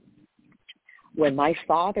 when my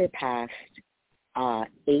father passed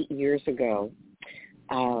 8 years ago,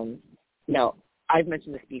 I've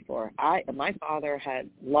mentioned this before. My father had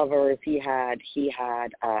lovers. He had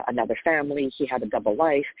another family. He had a double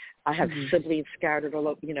life. I have siblings scattered all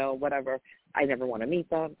over, whatever. I never want to meet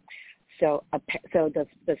them. So the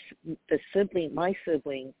sibling, my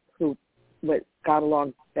sibling, who got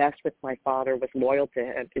along best with my father, was loyal to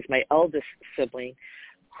him, is my eldest sibling,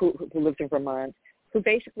 who lives in Vermont, who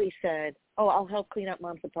basically said, I'll help clean up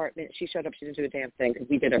Mom's apartment. She showed up. She didn't do a damn thing because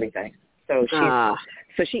we did everything. So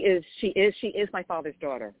she is my father's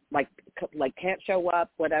daughter. Like can't show up,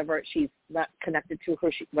 whatever. She's not connected to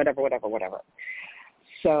her. Whatever.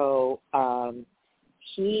 So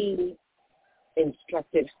he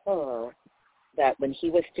instructed her that when he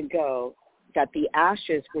was to go, that the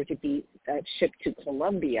ashes were to be shipped to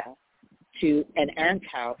Colombia to an aunt's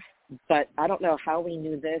house. But I don't know how we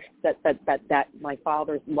knew this, that my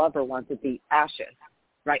father's lover wanted the ashes,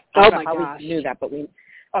 right? I don't know how we knew that, but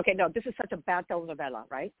this is such a bad telenovela,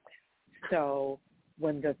 right? So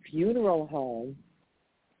when the funeral home,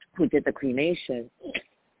 who did the cremation,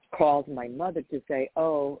 called my mother to say,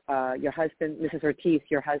 your husband, Mrs. Ortiz,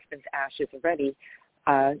 your husband's ashes are ready.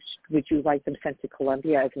 Would you like them sent to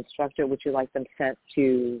Colombia as instructor? Would you like them sent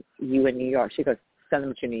to you in New York? She goes, send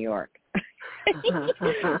them to New York.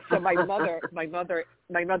 So my mother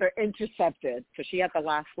intercepted. So she had the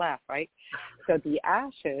last laugh, right? So the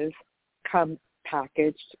ashes come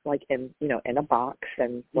packaged like in a box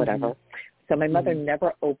and whatever. So my mother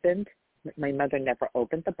never opened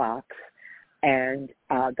the box, and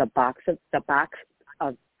the box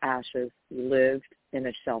of ashes lived in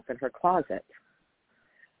a shelf in her closet.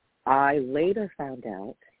 I later found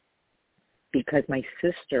out, because my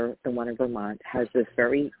sister, the one in Vermont, has this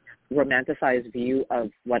very romanticized view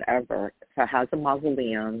of whatever. So has a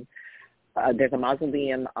mausoleum. There's a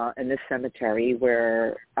mausoleum in this cemetery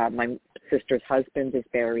where my sister's husband is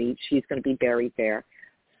buried. She's going to be buried there.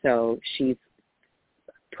 So she's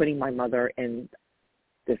putting my mother in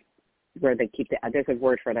this, where they keep there's a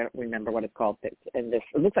word for it. I don't remember what it's called. It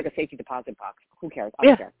looks like a safety deposit box. Who cares? I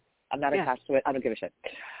don't care. I'm not attached to it. I don't give a shit.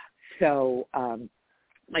 So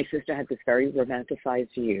my sister had this very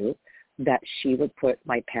romanticized view that she would put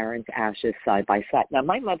my parents' ashes side by side. Now,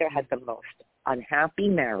 my mother had the most unhappy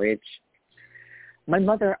marriage. My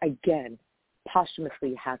mother, again,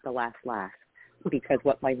 posthumously had the last laugh, because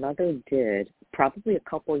what my mother did probably a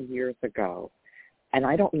couple of years ago, and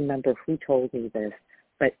I don't remember who told me this,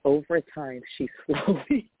 but over time she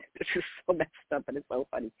slowly, this is so messed up and it's so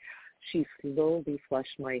funny, she slowly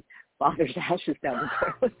flushed my father's ashes down the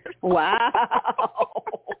toilet. Wow.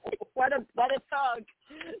 What a thug.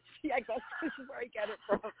 See, I go, this is where I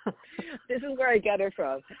get it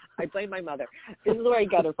from. I blame my mother. This is where I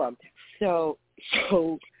get it from. So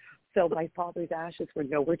my father's ashes were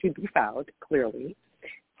nowhere to be found, clearly.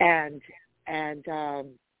 And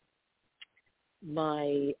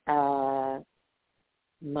my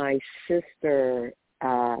sister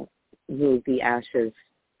moved the ashes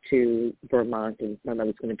to Vermont, and my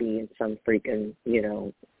mother's going to be in some freaking,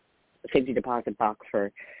 safety deposit box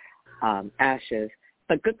for ashes.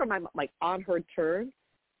 But good for my mom, like on her turn,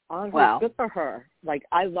 Wow. good for her. Like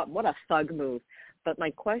I love, what a thug move. But my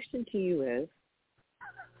question to you is,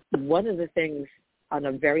 one of the things on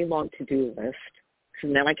a very long to-do list, so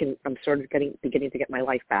now I'm sort of beginning to get my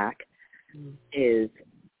life back, is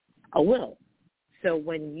a will. So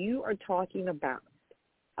when you are talking about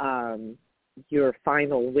your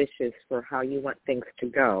final wishes for how you want things to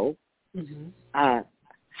go, are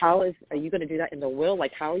you going to do that in the will?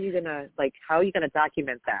 Like, how are you going to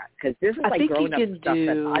document that? Because this is like grown up stuff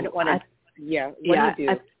that I don't want to. What do you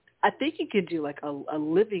do? I think you could do like a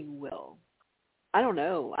living will. I don't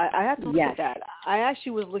know. I have to look at that. I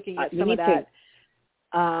actually was looking at some of that,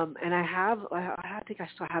 and I think I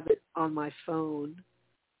still have it on my phone,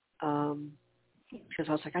 because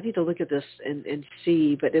I was like, I need to look at this and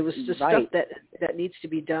see. But it was just stuff that needs to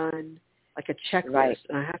be done, like a checklist,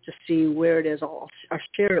 and I have to see where it is. I'll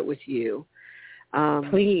share it with you.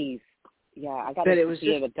 Please. Yeah, I got to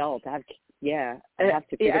be an adult. I have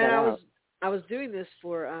to figure that out. I was doing this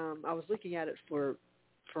for. I was looking at it for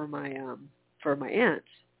my aunt.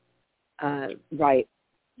 Right.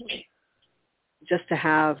 Just to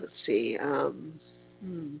have, let's see,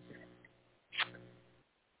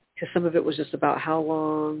 because some of it was just about how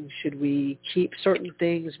long should we keep certain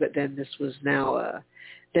things, but then this was now,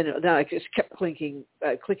 then I just kept clicking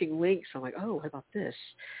links. I'm like, oh, what about this?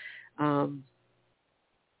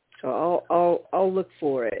 So I'll look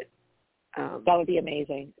for it. That would be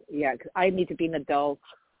amazing. Yeah, 'cause I need to be an adult.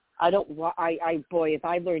 If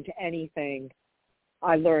I learned anything,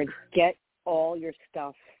 I learned get all your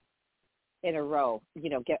stuff in a row.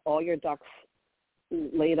 Get all your ducks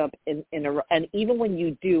laid up in a row. And even when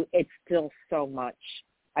you do, it's still so much.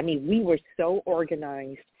 I mean, we were so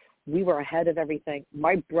organized. We were ahead of everything.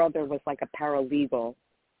 My brother was like a paralegal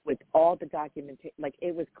with all the documentation. Like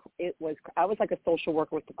it was. I was like a social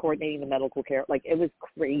worker with coordinating the medical care. Like it was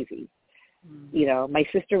crazy. My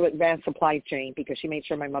sister ran supply chain because she made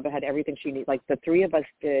sure my mother had everything she needed. Like the three of us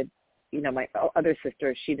did. My other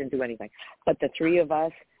sister, she didn't do anything. But the three of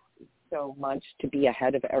us, so much to be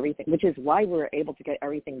ahead of everything, which is why we were able to get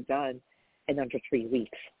everything done in under 3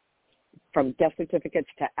 weeks. From death certificates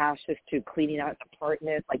to ashes to cleaning out the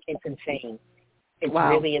apartment. Like it's insane. It's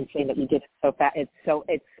really insane that we did it so fast.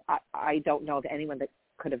 I don't know of anyone that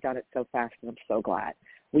could have done it so fast, and I'm so glad.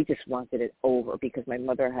 We just wanted it over because my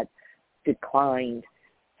mother had declined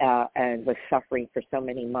and was suffering for so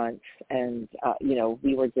many months. And,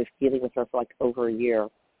 we were just dealing with her for like over a year.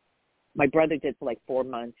 My brother did for like 4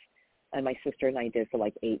 months, and my sister and I did for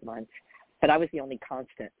like 8 months. But I was the only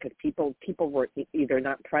constant because people were either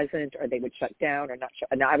not present or they would shut down or not shut.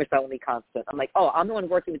 And I was the only constant. I'm like, oh, I'm the one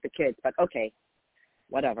working with the kids, but okay,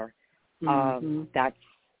 whatever. That's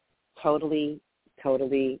totally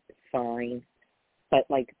fine. But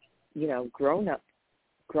like, grown up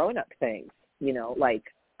things, like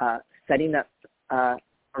setting up a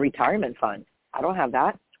retirement fund. I don't have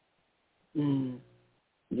that. Do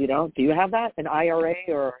you have that? An IRA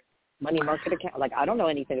or money market account? Like, I don't know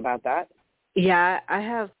anything about that. Yeah, I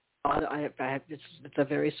have. It's a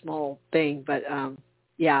very small thing, but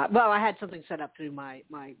yeah. Well, I had something set up through my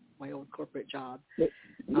old corporate job.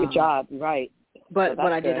 Your job, right? But so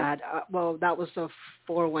what I did add, that was the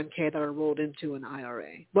 401k that I rolled into an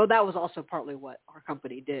IRA. Well, that was also partly what our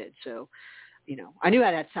company did. So, I knew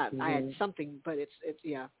I had something, but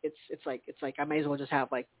it's like I may as well just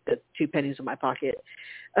have like the 2 pennies in my pocket.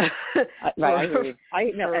 Right.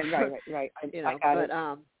 Right.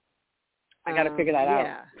 I got to figure that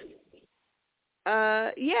out.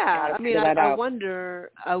 Yeah. I mean, I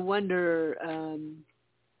wonder.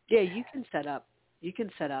 Yeah, you can set up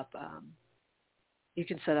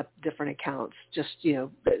different accounts. Just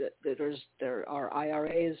there are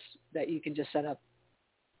IRAs that you can just set up.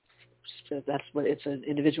 So that's what it's an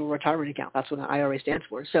individual retirement account. That's what an IRA stands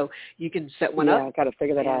for. So you can set one up. Yeah, I got to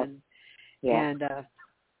figure that out. Yeah. And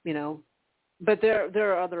but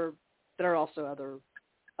there are also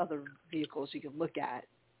other vehicles you can look at.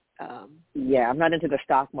 Yeah, I'm not into the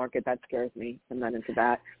stock market. That scares me. I'm not into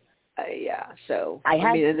that. Yeah. So I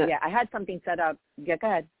had something set up. Yeah, go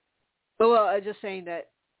ahead. Well, I was just saying that,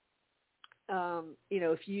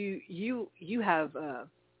 if you have a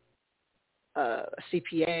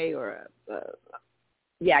CPA or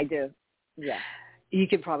yeah, I do. Yeah, you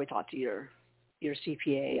can probably talk to your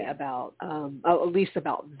CPA about at least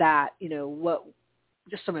about that.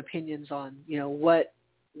 Just some opinions on what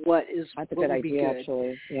is that's a what good would be idea good.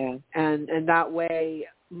 actually. Yeah, and that way,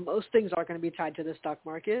 most things are going to be tied to the stock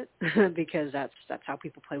market because that's how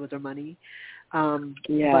people play with their money.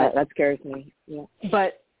 That scares me. Yeah.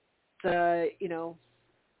 But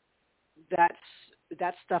that's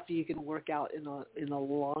stuff that you can work out in the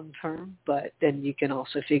long term. But then you can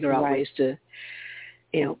also figure out ways to,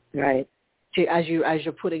 right. To, as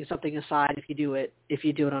you're putting something aside, if you do it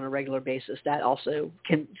on a regular basis, that also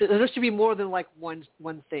can. There should be more than like one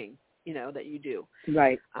thing, that you do.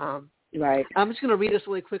 Right. Right. I'm just going to read this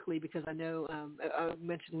really quickly because I know I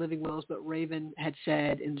mentioned living wills, but Raven had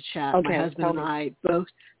said in the chat, my husband and I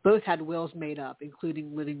both had wills made up,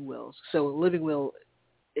 including living wills. So a living will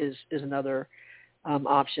is another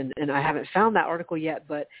option, and I haven't found that article yet,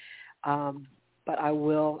 but I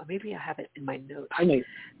will. Maybe I have it in my notes. I know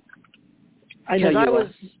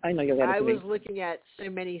you'll get it. I was looking at so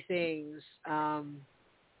many things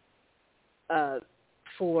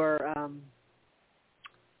for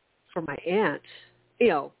my aunt,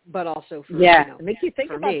 but also for it makes you think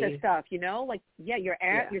for about me. this stuff, like your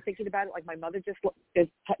aunt. You're thinking about it like my mother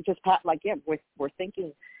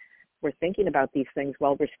we're thinking about these things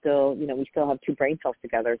while we're still we still have two brain cells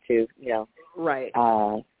together to right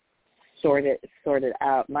sort it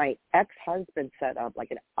out. My ex-husband set up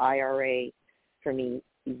like an IRA for me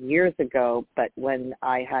years ago, but when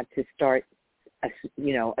I had to start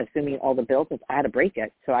assuming all the bills, I had to break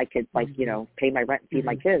it so I could pay my rent and feed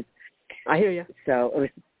my kids. I hear you. So it was,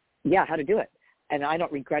 how to do it. And I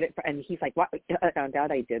don't regret it. And he's like, what? I found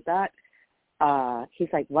out I did that. He's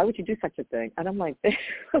like, why would you do such a thing? And I'm like,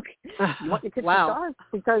 okay, you want your kids to starve?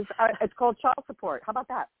 Because it's called child support. How about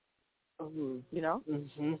that?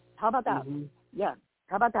 Mm-hmm. How about that? Mm-hmm. Yeah.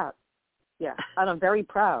 How about that? Yeah. And I'm very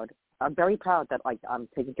proud. I'm very proud that I'm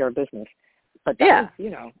taking care of business. But that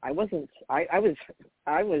was,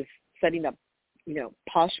 I was setting up,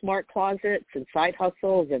 Poshmark closets and side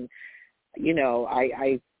hustles, and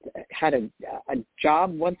I had a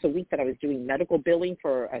job once a week that I was doing medical billing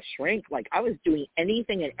for a shrink. Like I was doing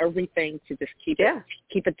anything and everything to just keep it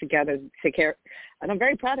together, take care. And I'm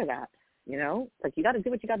very proud of that. Like you got to do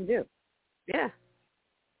what you got to do. Yeah.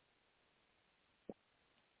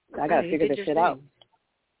 I got to figure this shit out.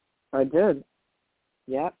 I did.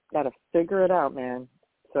 Yeah, got to figure it out, man.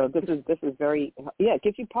 So this is very, it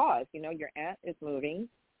gives you pause. Your aunt is moving.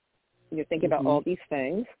 You're thinking about all these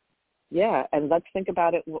things. Yeah, and let's think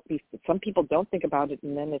about it. Some people don't think about it,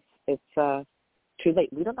 and then it's too late.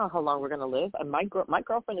 We don't know how long we're going to live. And my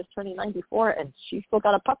girlfriend is turning 94, and she's still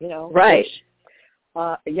got a puppy. Right.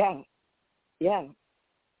 Yeah.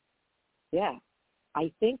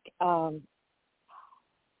 I think.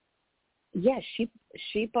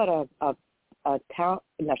 She bought a town.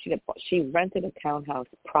 No, she rented a townhouse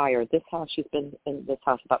prior. This house, she's been in this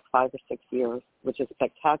house about 5 or 6 years, which is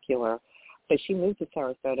spectacular. But she moved to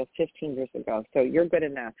Sarasota 15 years ago. So you're good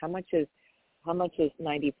at math. How much is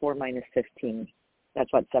 94 minus 15?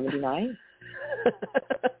 That's what, 79?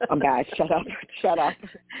 I'm bad. Shut up.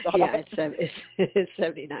 It's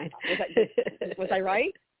 79. Was I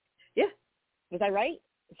right? Yeah. Was I right?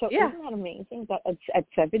 So isn't that amazing that at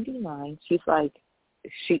 79, she's like,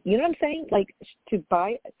 you know what I'm saying? Like to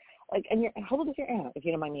buy, like, and how old is your aunt, if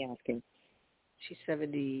you don't mind me asking? She's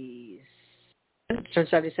 70. Turned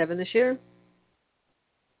 77 this year.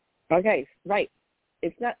 Okay, right.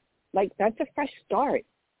 It's not like that's a fresh start,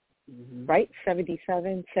 right?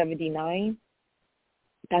 77, 79.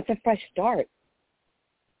 That's a fresh start.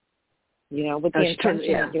 With the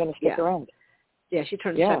intention that you're going to stick around. Yeah, she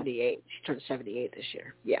turned 78. She turned 78 this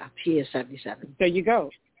year. Yeah, she is 77. There you go.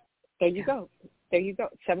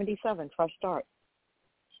 77, fresh start.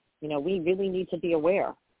 We really need to be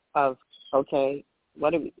aware of, okay,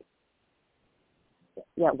 what are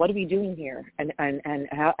we doing here, and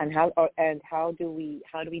how do we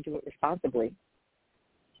do it responsibly?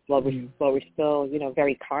 While we're still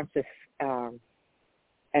very conscious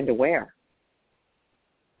and aware.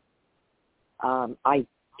 I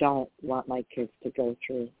don't want my kids to go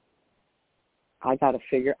through. I gotta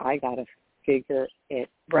figure it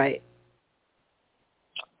right.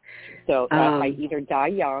 So I either die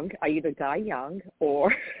young,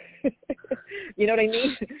 or you know what I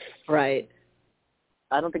mean? Right.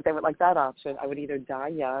 I don't think they would like that option. I would either die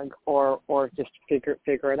young or just figure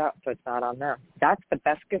it out, so it's not on them. That's the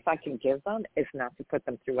best gift I can give them, is not to put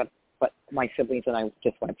them through what my siblings and I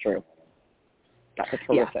just went through. That was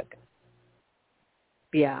horrific.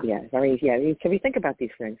 Yeah. Yeah, very. Yeah. So we think about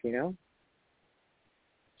these things, I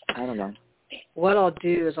don't know. What I'll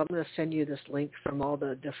do is I'm going to send you this link from all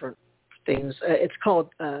the different things. It's called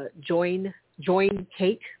Join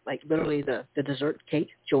Cake, like literally the dessert cake.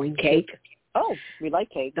 Join Cake. Oh, we like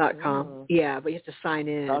cake. .com. Yeah, but you have to sign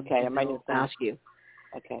in. Okay, I might ask you.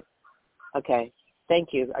 Okay. Thank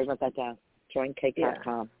you. I wrote that down.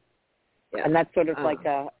 Joincake.com. Yeah. And that's sort of like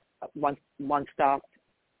a one-stop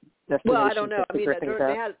destination. Well, I don't know. I mean,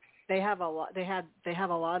 they have a lot. They have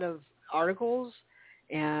a lot of articles,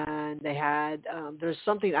 and they had there's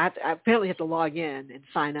something I apparently have to log in and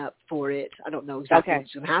sign up for it. I don't know exactly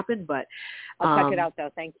what's going to happen, but I'll check it out though.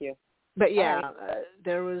 Thank you. But yeah,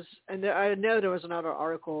 there was, and I know there was another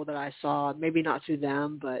article that I saw, maybe not through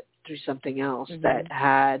them, but through something else that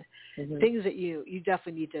had things that you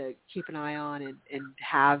definitely need to keep an eye on and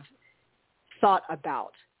have thought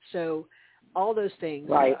about. So all those things,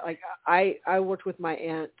 like I worked with my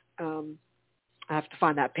aunt. I have to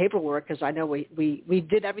find that paperwork because I know we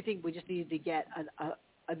did everything. We just needed to get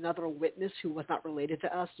another witness who was not related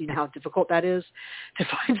to us. You know how difficult that is to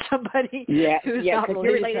find somebody who's not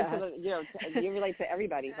related to us. You relate to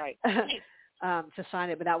everybody, right? To sign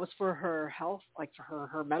it, but that was for her health, like for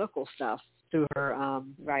her medical stuff through her.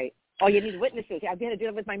 Right. Oh, you need witnesses. I had to do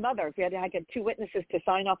it with my mother. If you had to get 2 witnesses to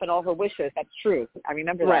sign off on all her wishes. That's true. I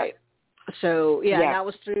remember that. Right. So and that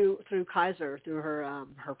was through Kaiser, through her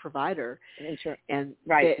provider, and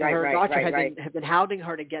her doctor had been hounding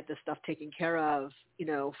her to get this stuff taken care of,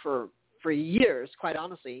 for years, quite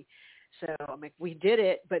honestly. So I'm like, we did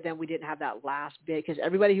it, but then we didn't have that last bit because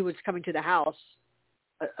everybody who was coming to the house,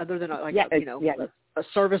 other than a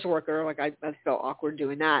service worker, like I felt awkward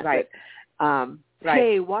doing that. Right. But,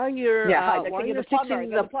 hey, while you're the plumber,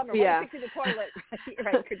 fixing the toilet,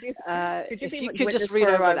 right? Could you if you could just read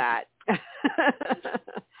over that.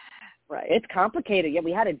 Right. It's complicated. Yeah,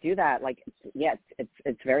 we had to do that. Like,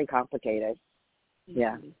 it's very complicated.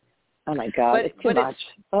 Yeah. Oh my God, it's too much.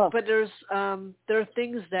 But there are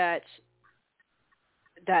things that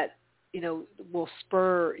will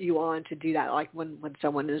spur you on to do that. Like when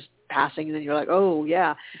someone is passing, and then you're like, oh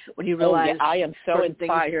yeah. When you realize, I am so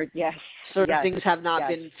inspired. Certain things have not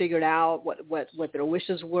been figured out. What their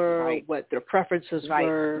wishes were, what their preferences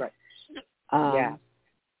were. Right.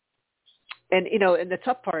 And and the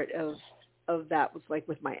tough part of that was like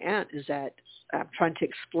with my aunt is that I'm trying to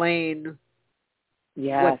explain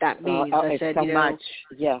what that means. I said, so much.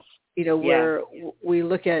 Yes. Where we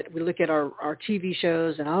look at our TV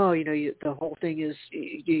shows and the whole thing is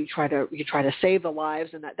you try to save the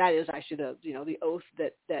lives, and that is actually the oath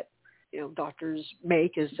that doctors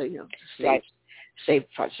make is to try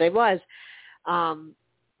to save lives.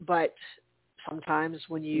 But sometimes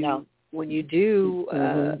when you do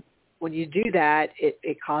that,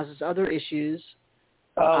 it causes other issues.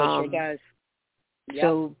 Oh, it sure does. Yep.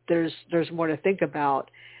 So there's more to think about,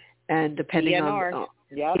 and depending DNR. on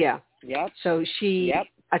Yep. So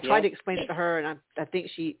I tried to explain it to her, and I think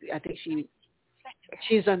she's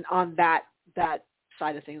on that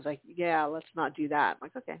side of things. Like, let's not do that. I'm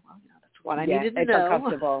like, okay, well, that's what I needed to know. It's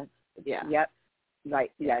uncomfortable. Yeah. Yep.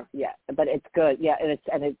 Right. Yeah. But it's good. Yeah.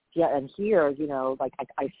 And here, like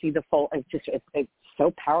I see the fold. It's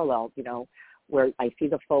so parallel, where I see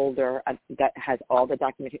the folder that has all the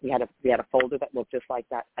documentation. We had a folder that looked just like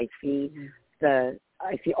that. I see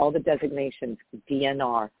I see all the designations,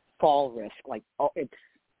 DNR, fall risk, like it's,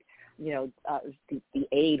 the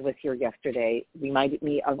aide was here yesterday, reminded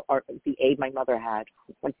me of the aide my mother had,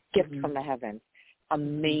 like gift from the heavens,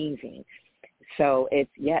 amazing. So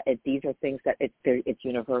these are things that it's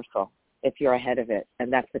universal if you're ahead of it,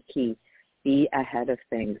 and that's the key. Be ahead of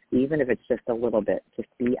things, even if it's just a little bit. Just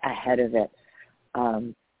be ahead of it,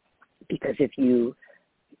 because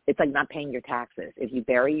it's like not paying your taxes. If you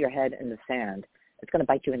bury your head in the sand, it's going to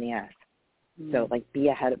bite you in the ass. So be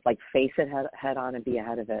ahead of, face it head on and be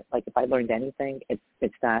ahead of it. Like if I learned anything,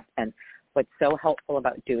 it's that. And what's so helpful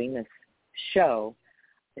about doing this show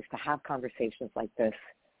is to have conversations like this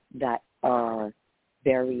that are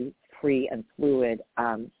very free and fluid.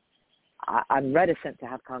 I'm reticent to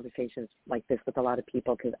have conversations like this with a lot of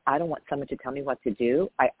people because I don't want someone to tell me what to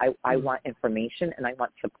do. I want information and I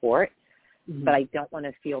want support, but I don't want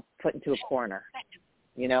to feel put into a corner,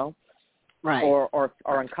 right? Or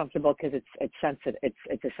uncomfortable because it's sensitive.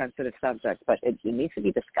 It's a sensitive subject, but it needs to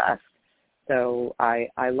be discussed. So I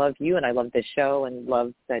love you and I love this show and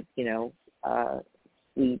love that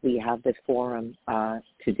we have this forum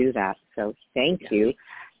to do that. So thank you.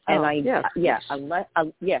 And I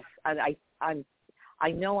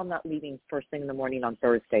know I'm not leaving first thing in the morning on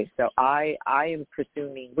Thursday, so I am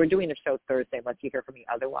presuming we're doing a show Thursday unless you hear from me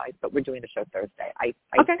otherwise, but we're doing a show Thursday. I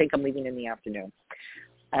think I'm leaving in the afternoon,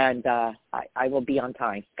 and I will be on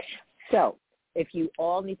time. So if you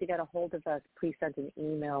all need to get a hold of us, please send an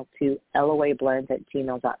email to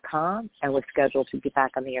loablend@gmail.com, and we're scheduled to be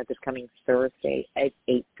back on the air this coming Thursday at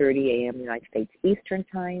 8:30 a.m. United States Eastern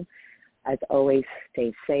Time. As always,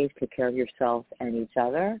 stay safe, take care of yourself and each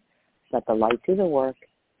other. Let the light do the work,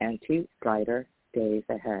 and to brighter days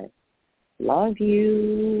ahead. Love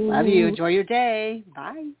you. Love you. Enjoy your day.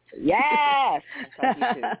 Bye. Yes. Love you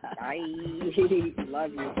too. Bye.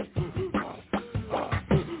 Love you.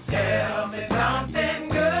 Tell me something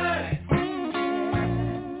good.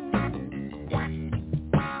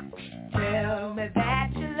 Tell me that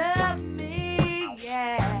you love me,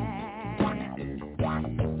 yeah.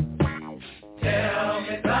 Tell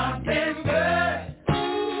me something good.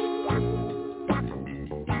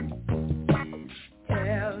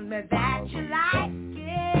 Tell me that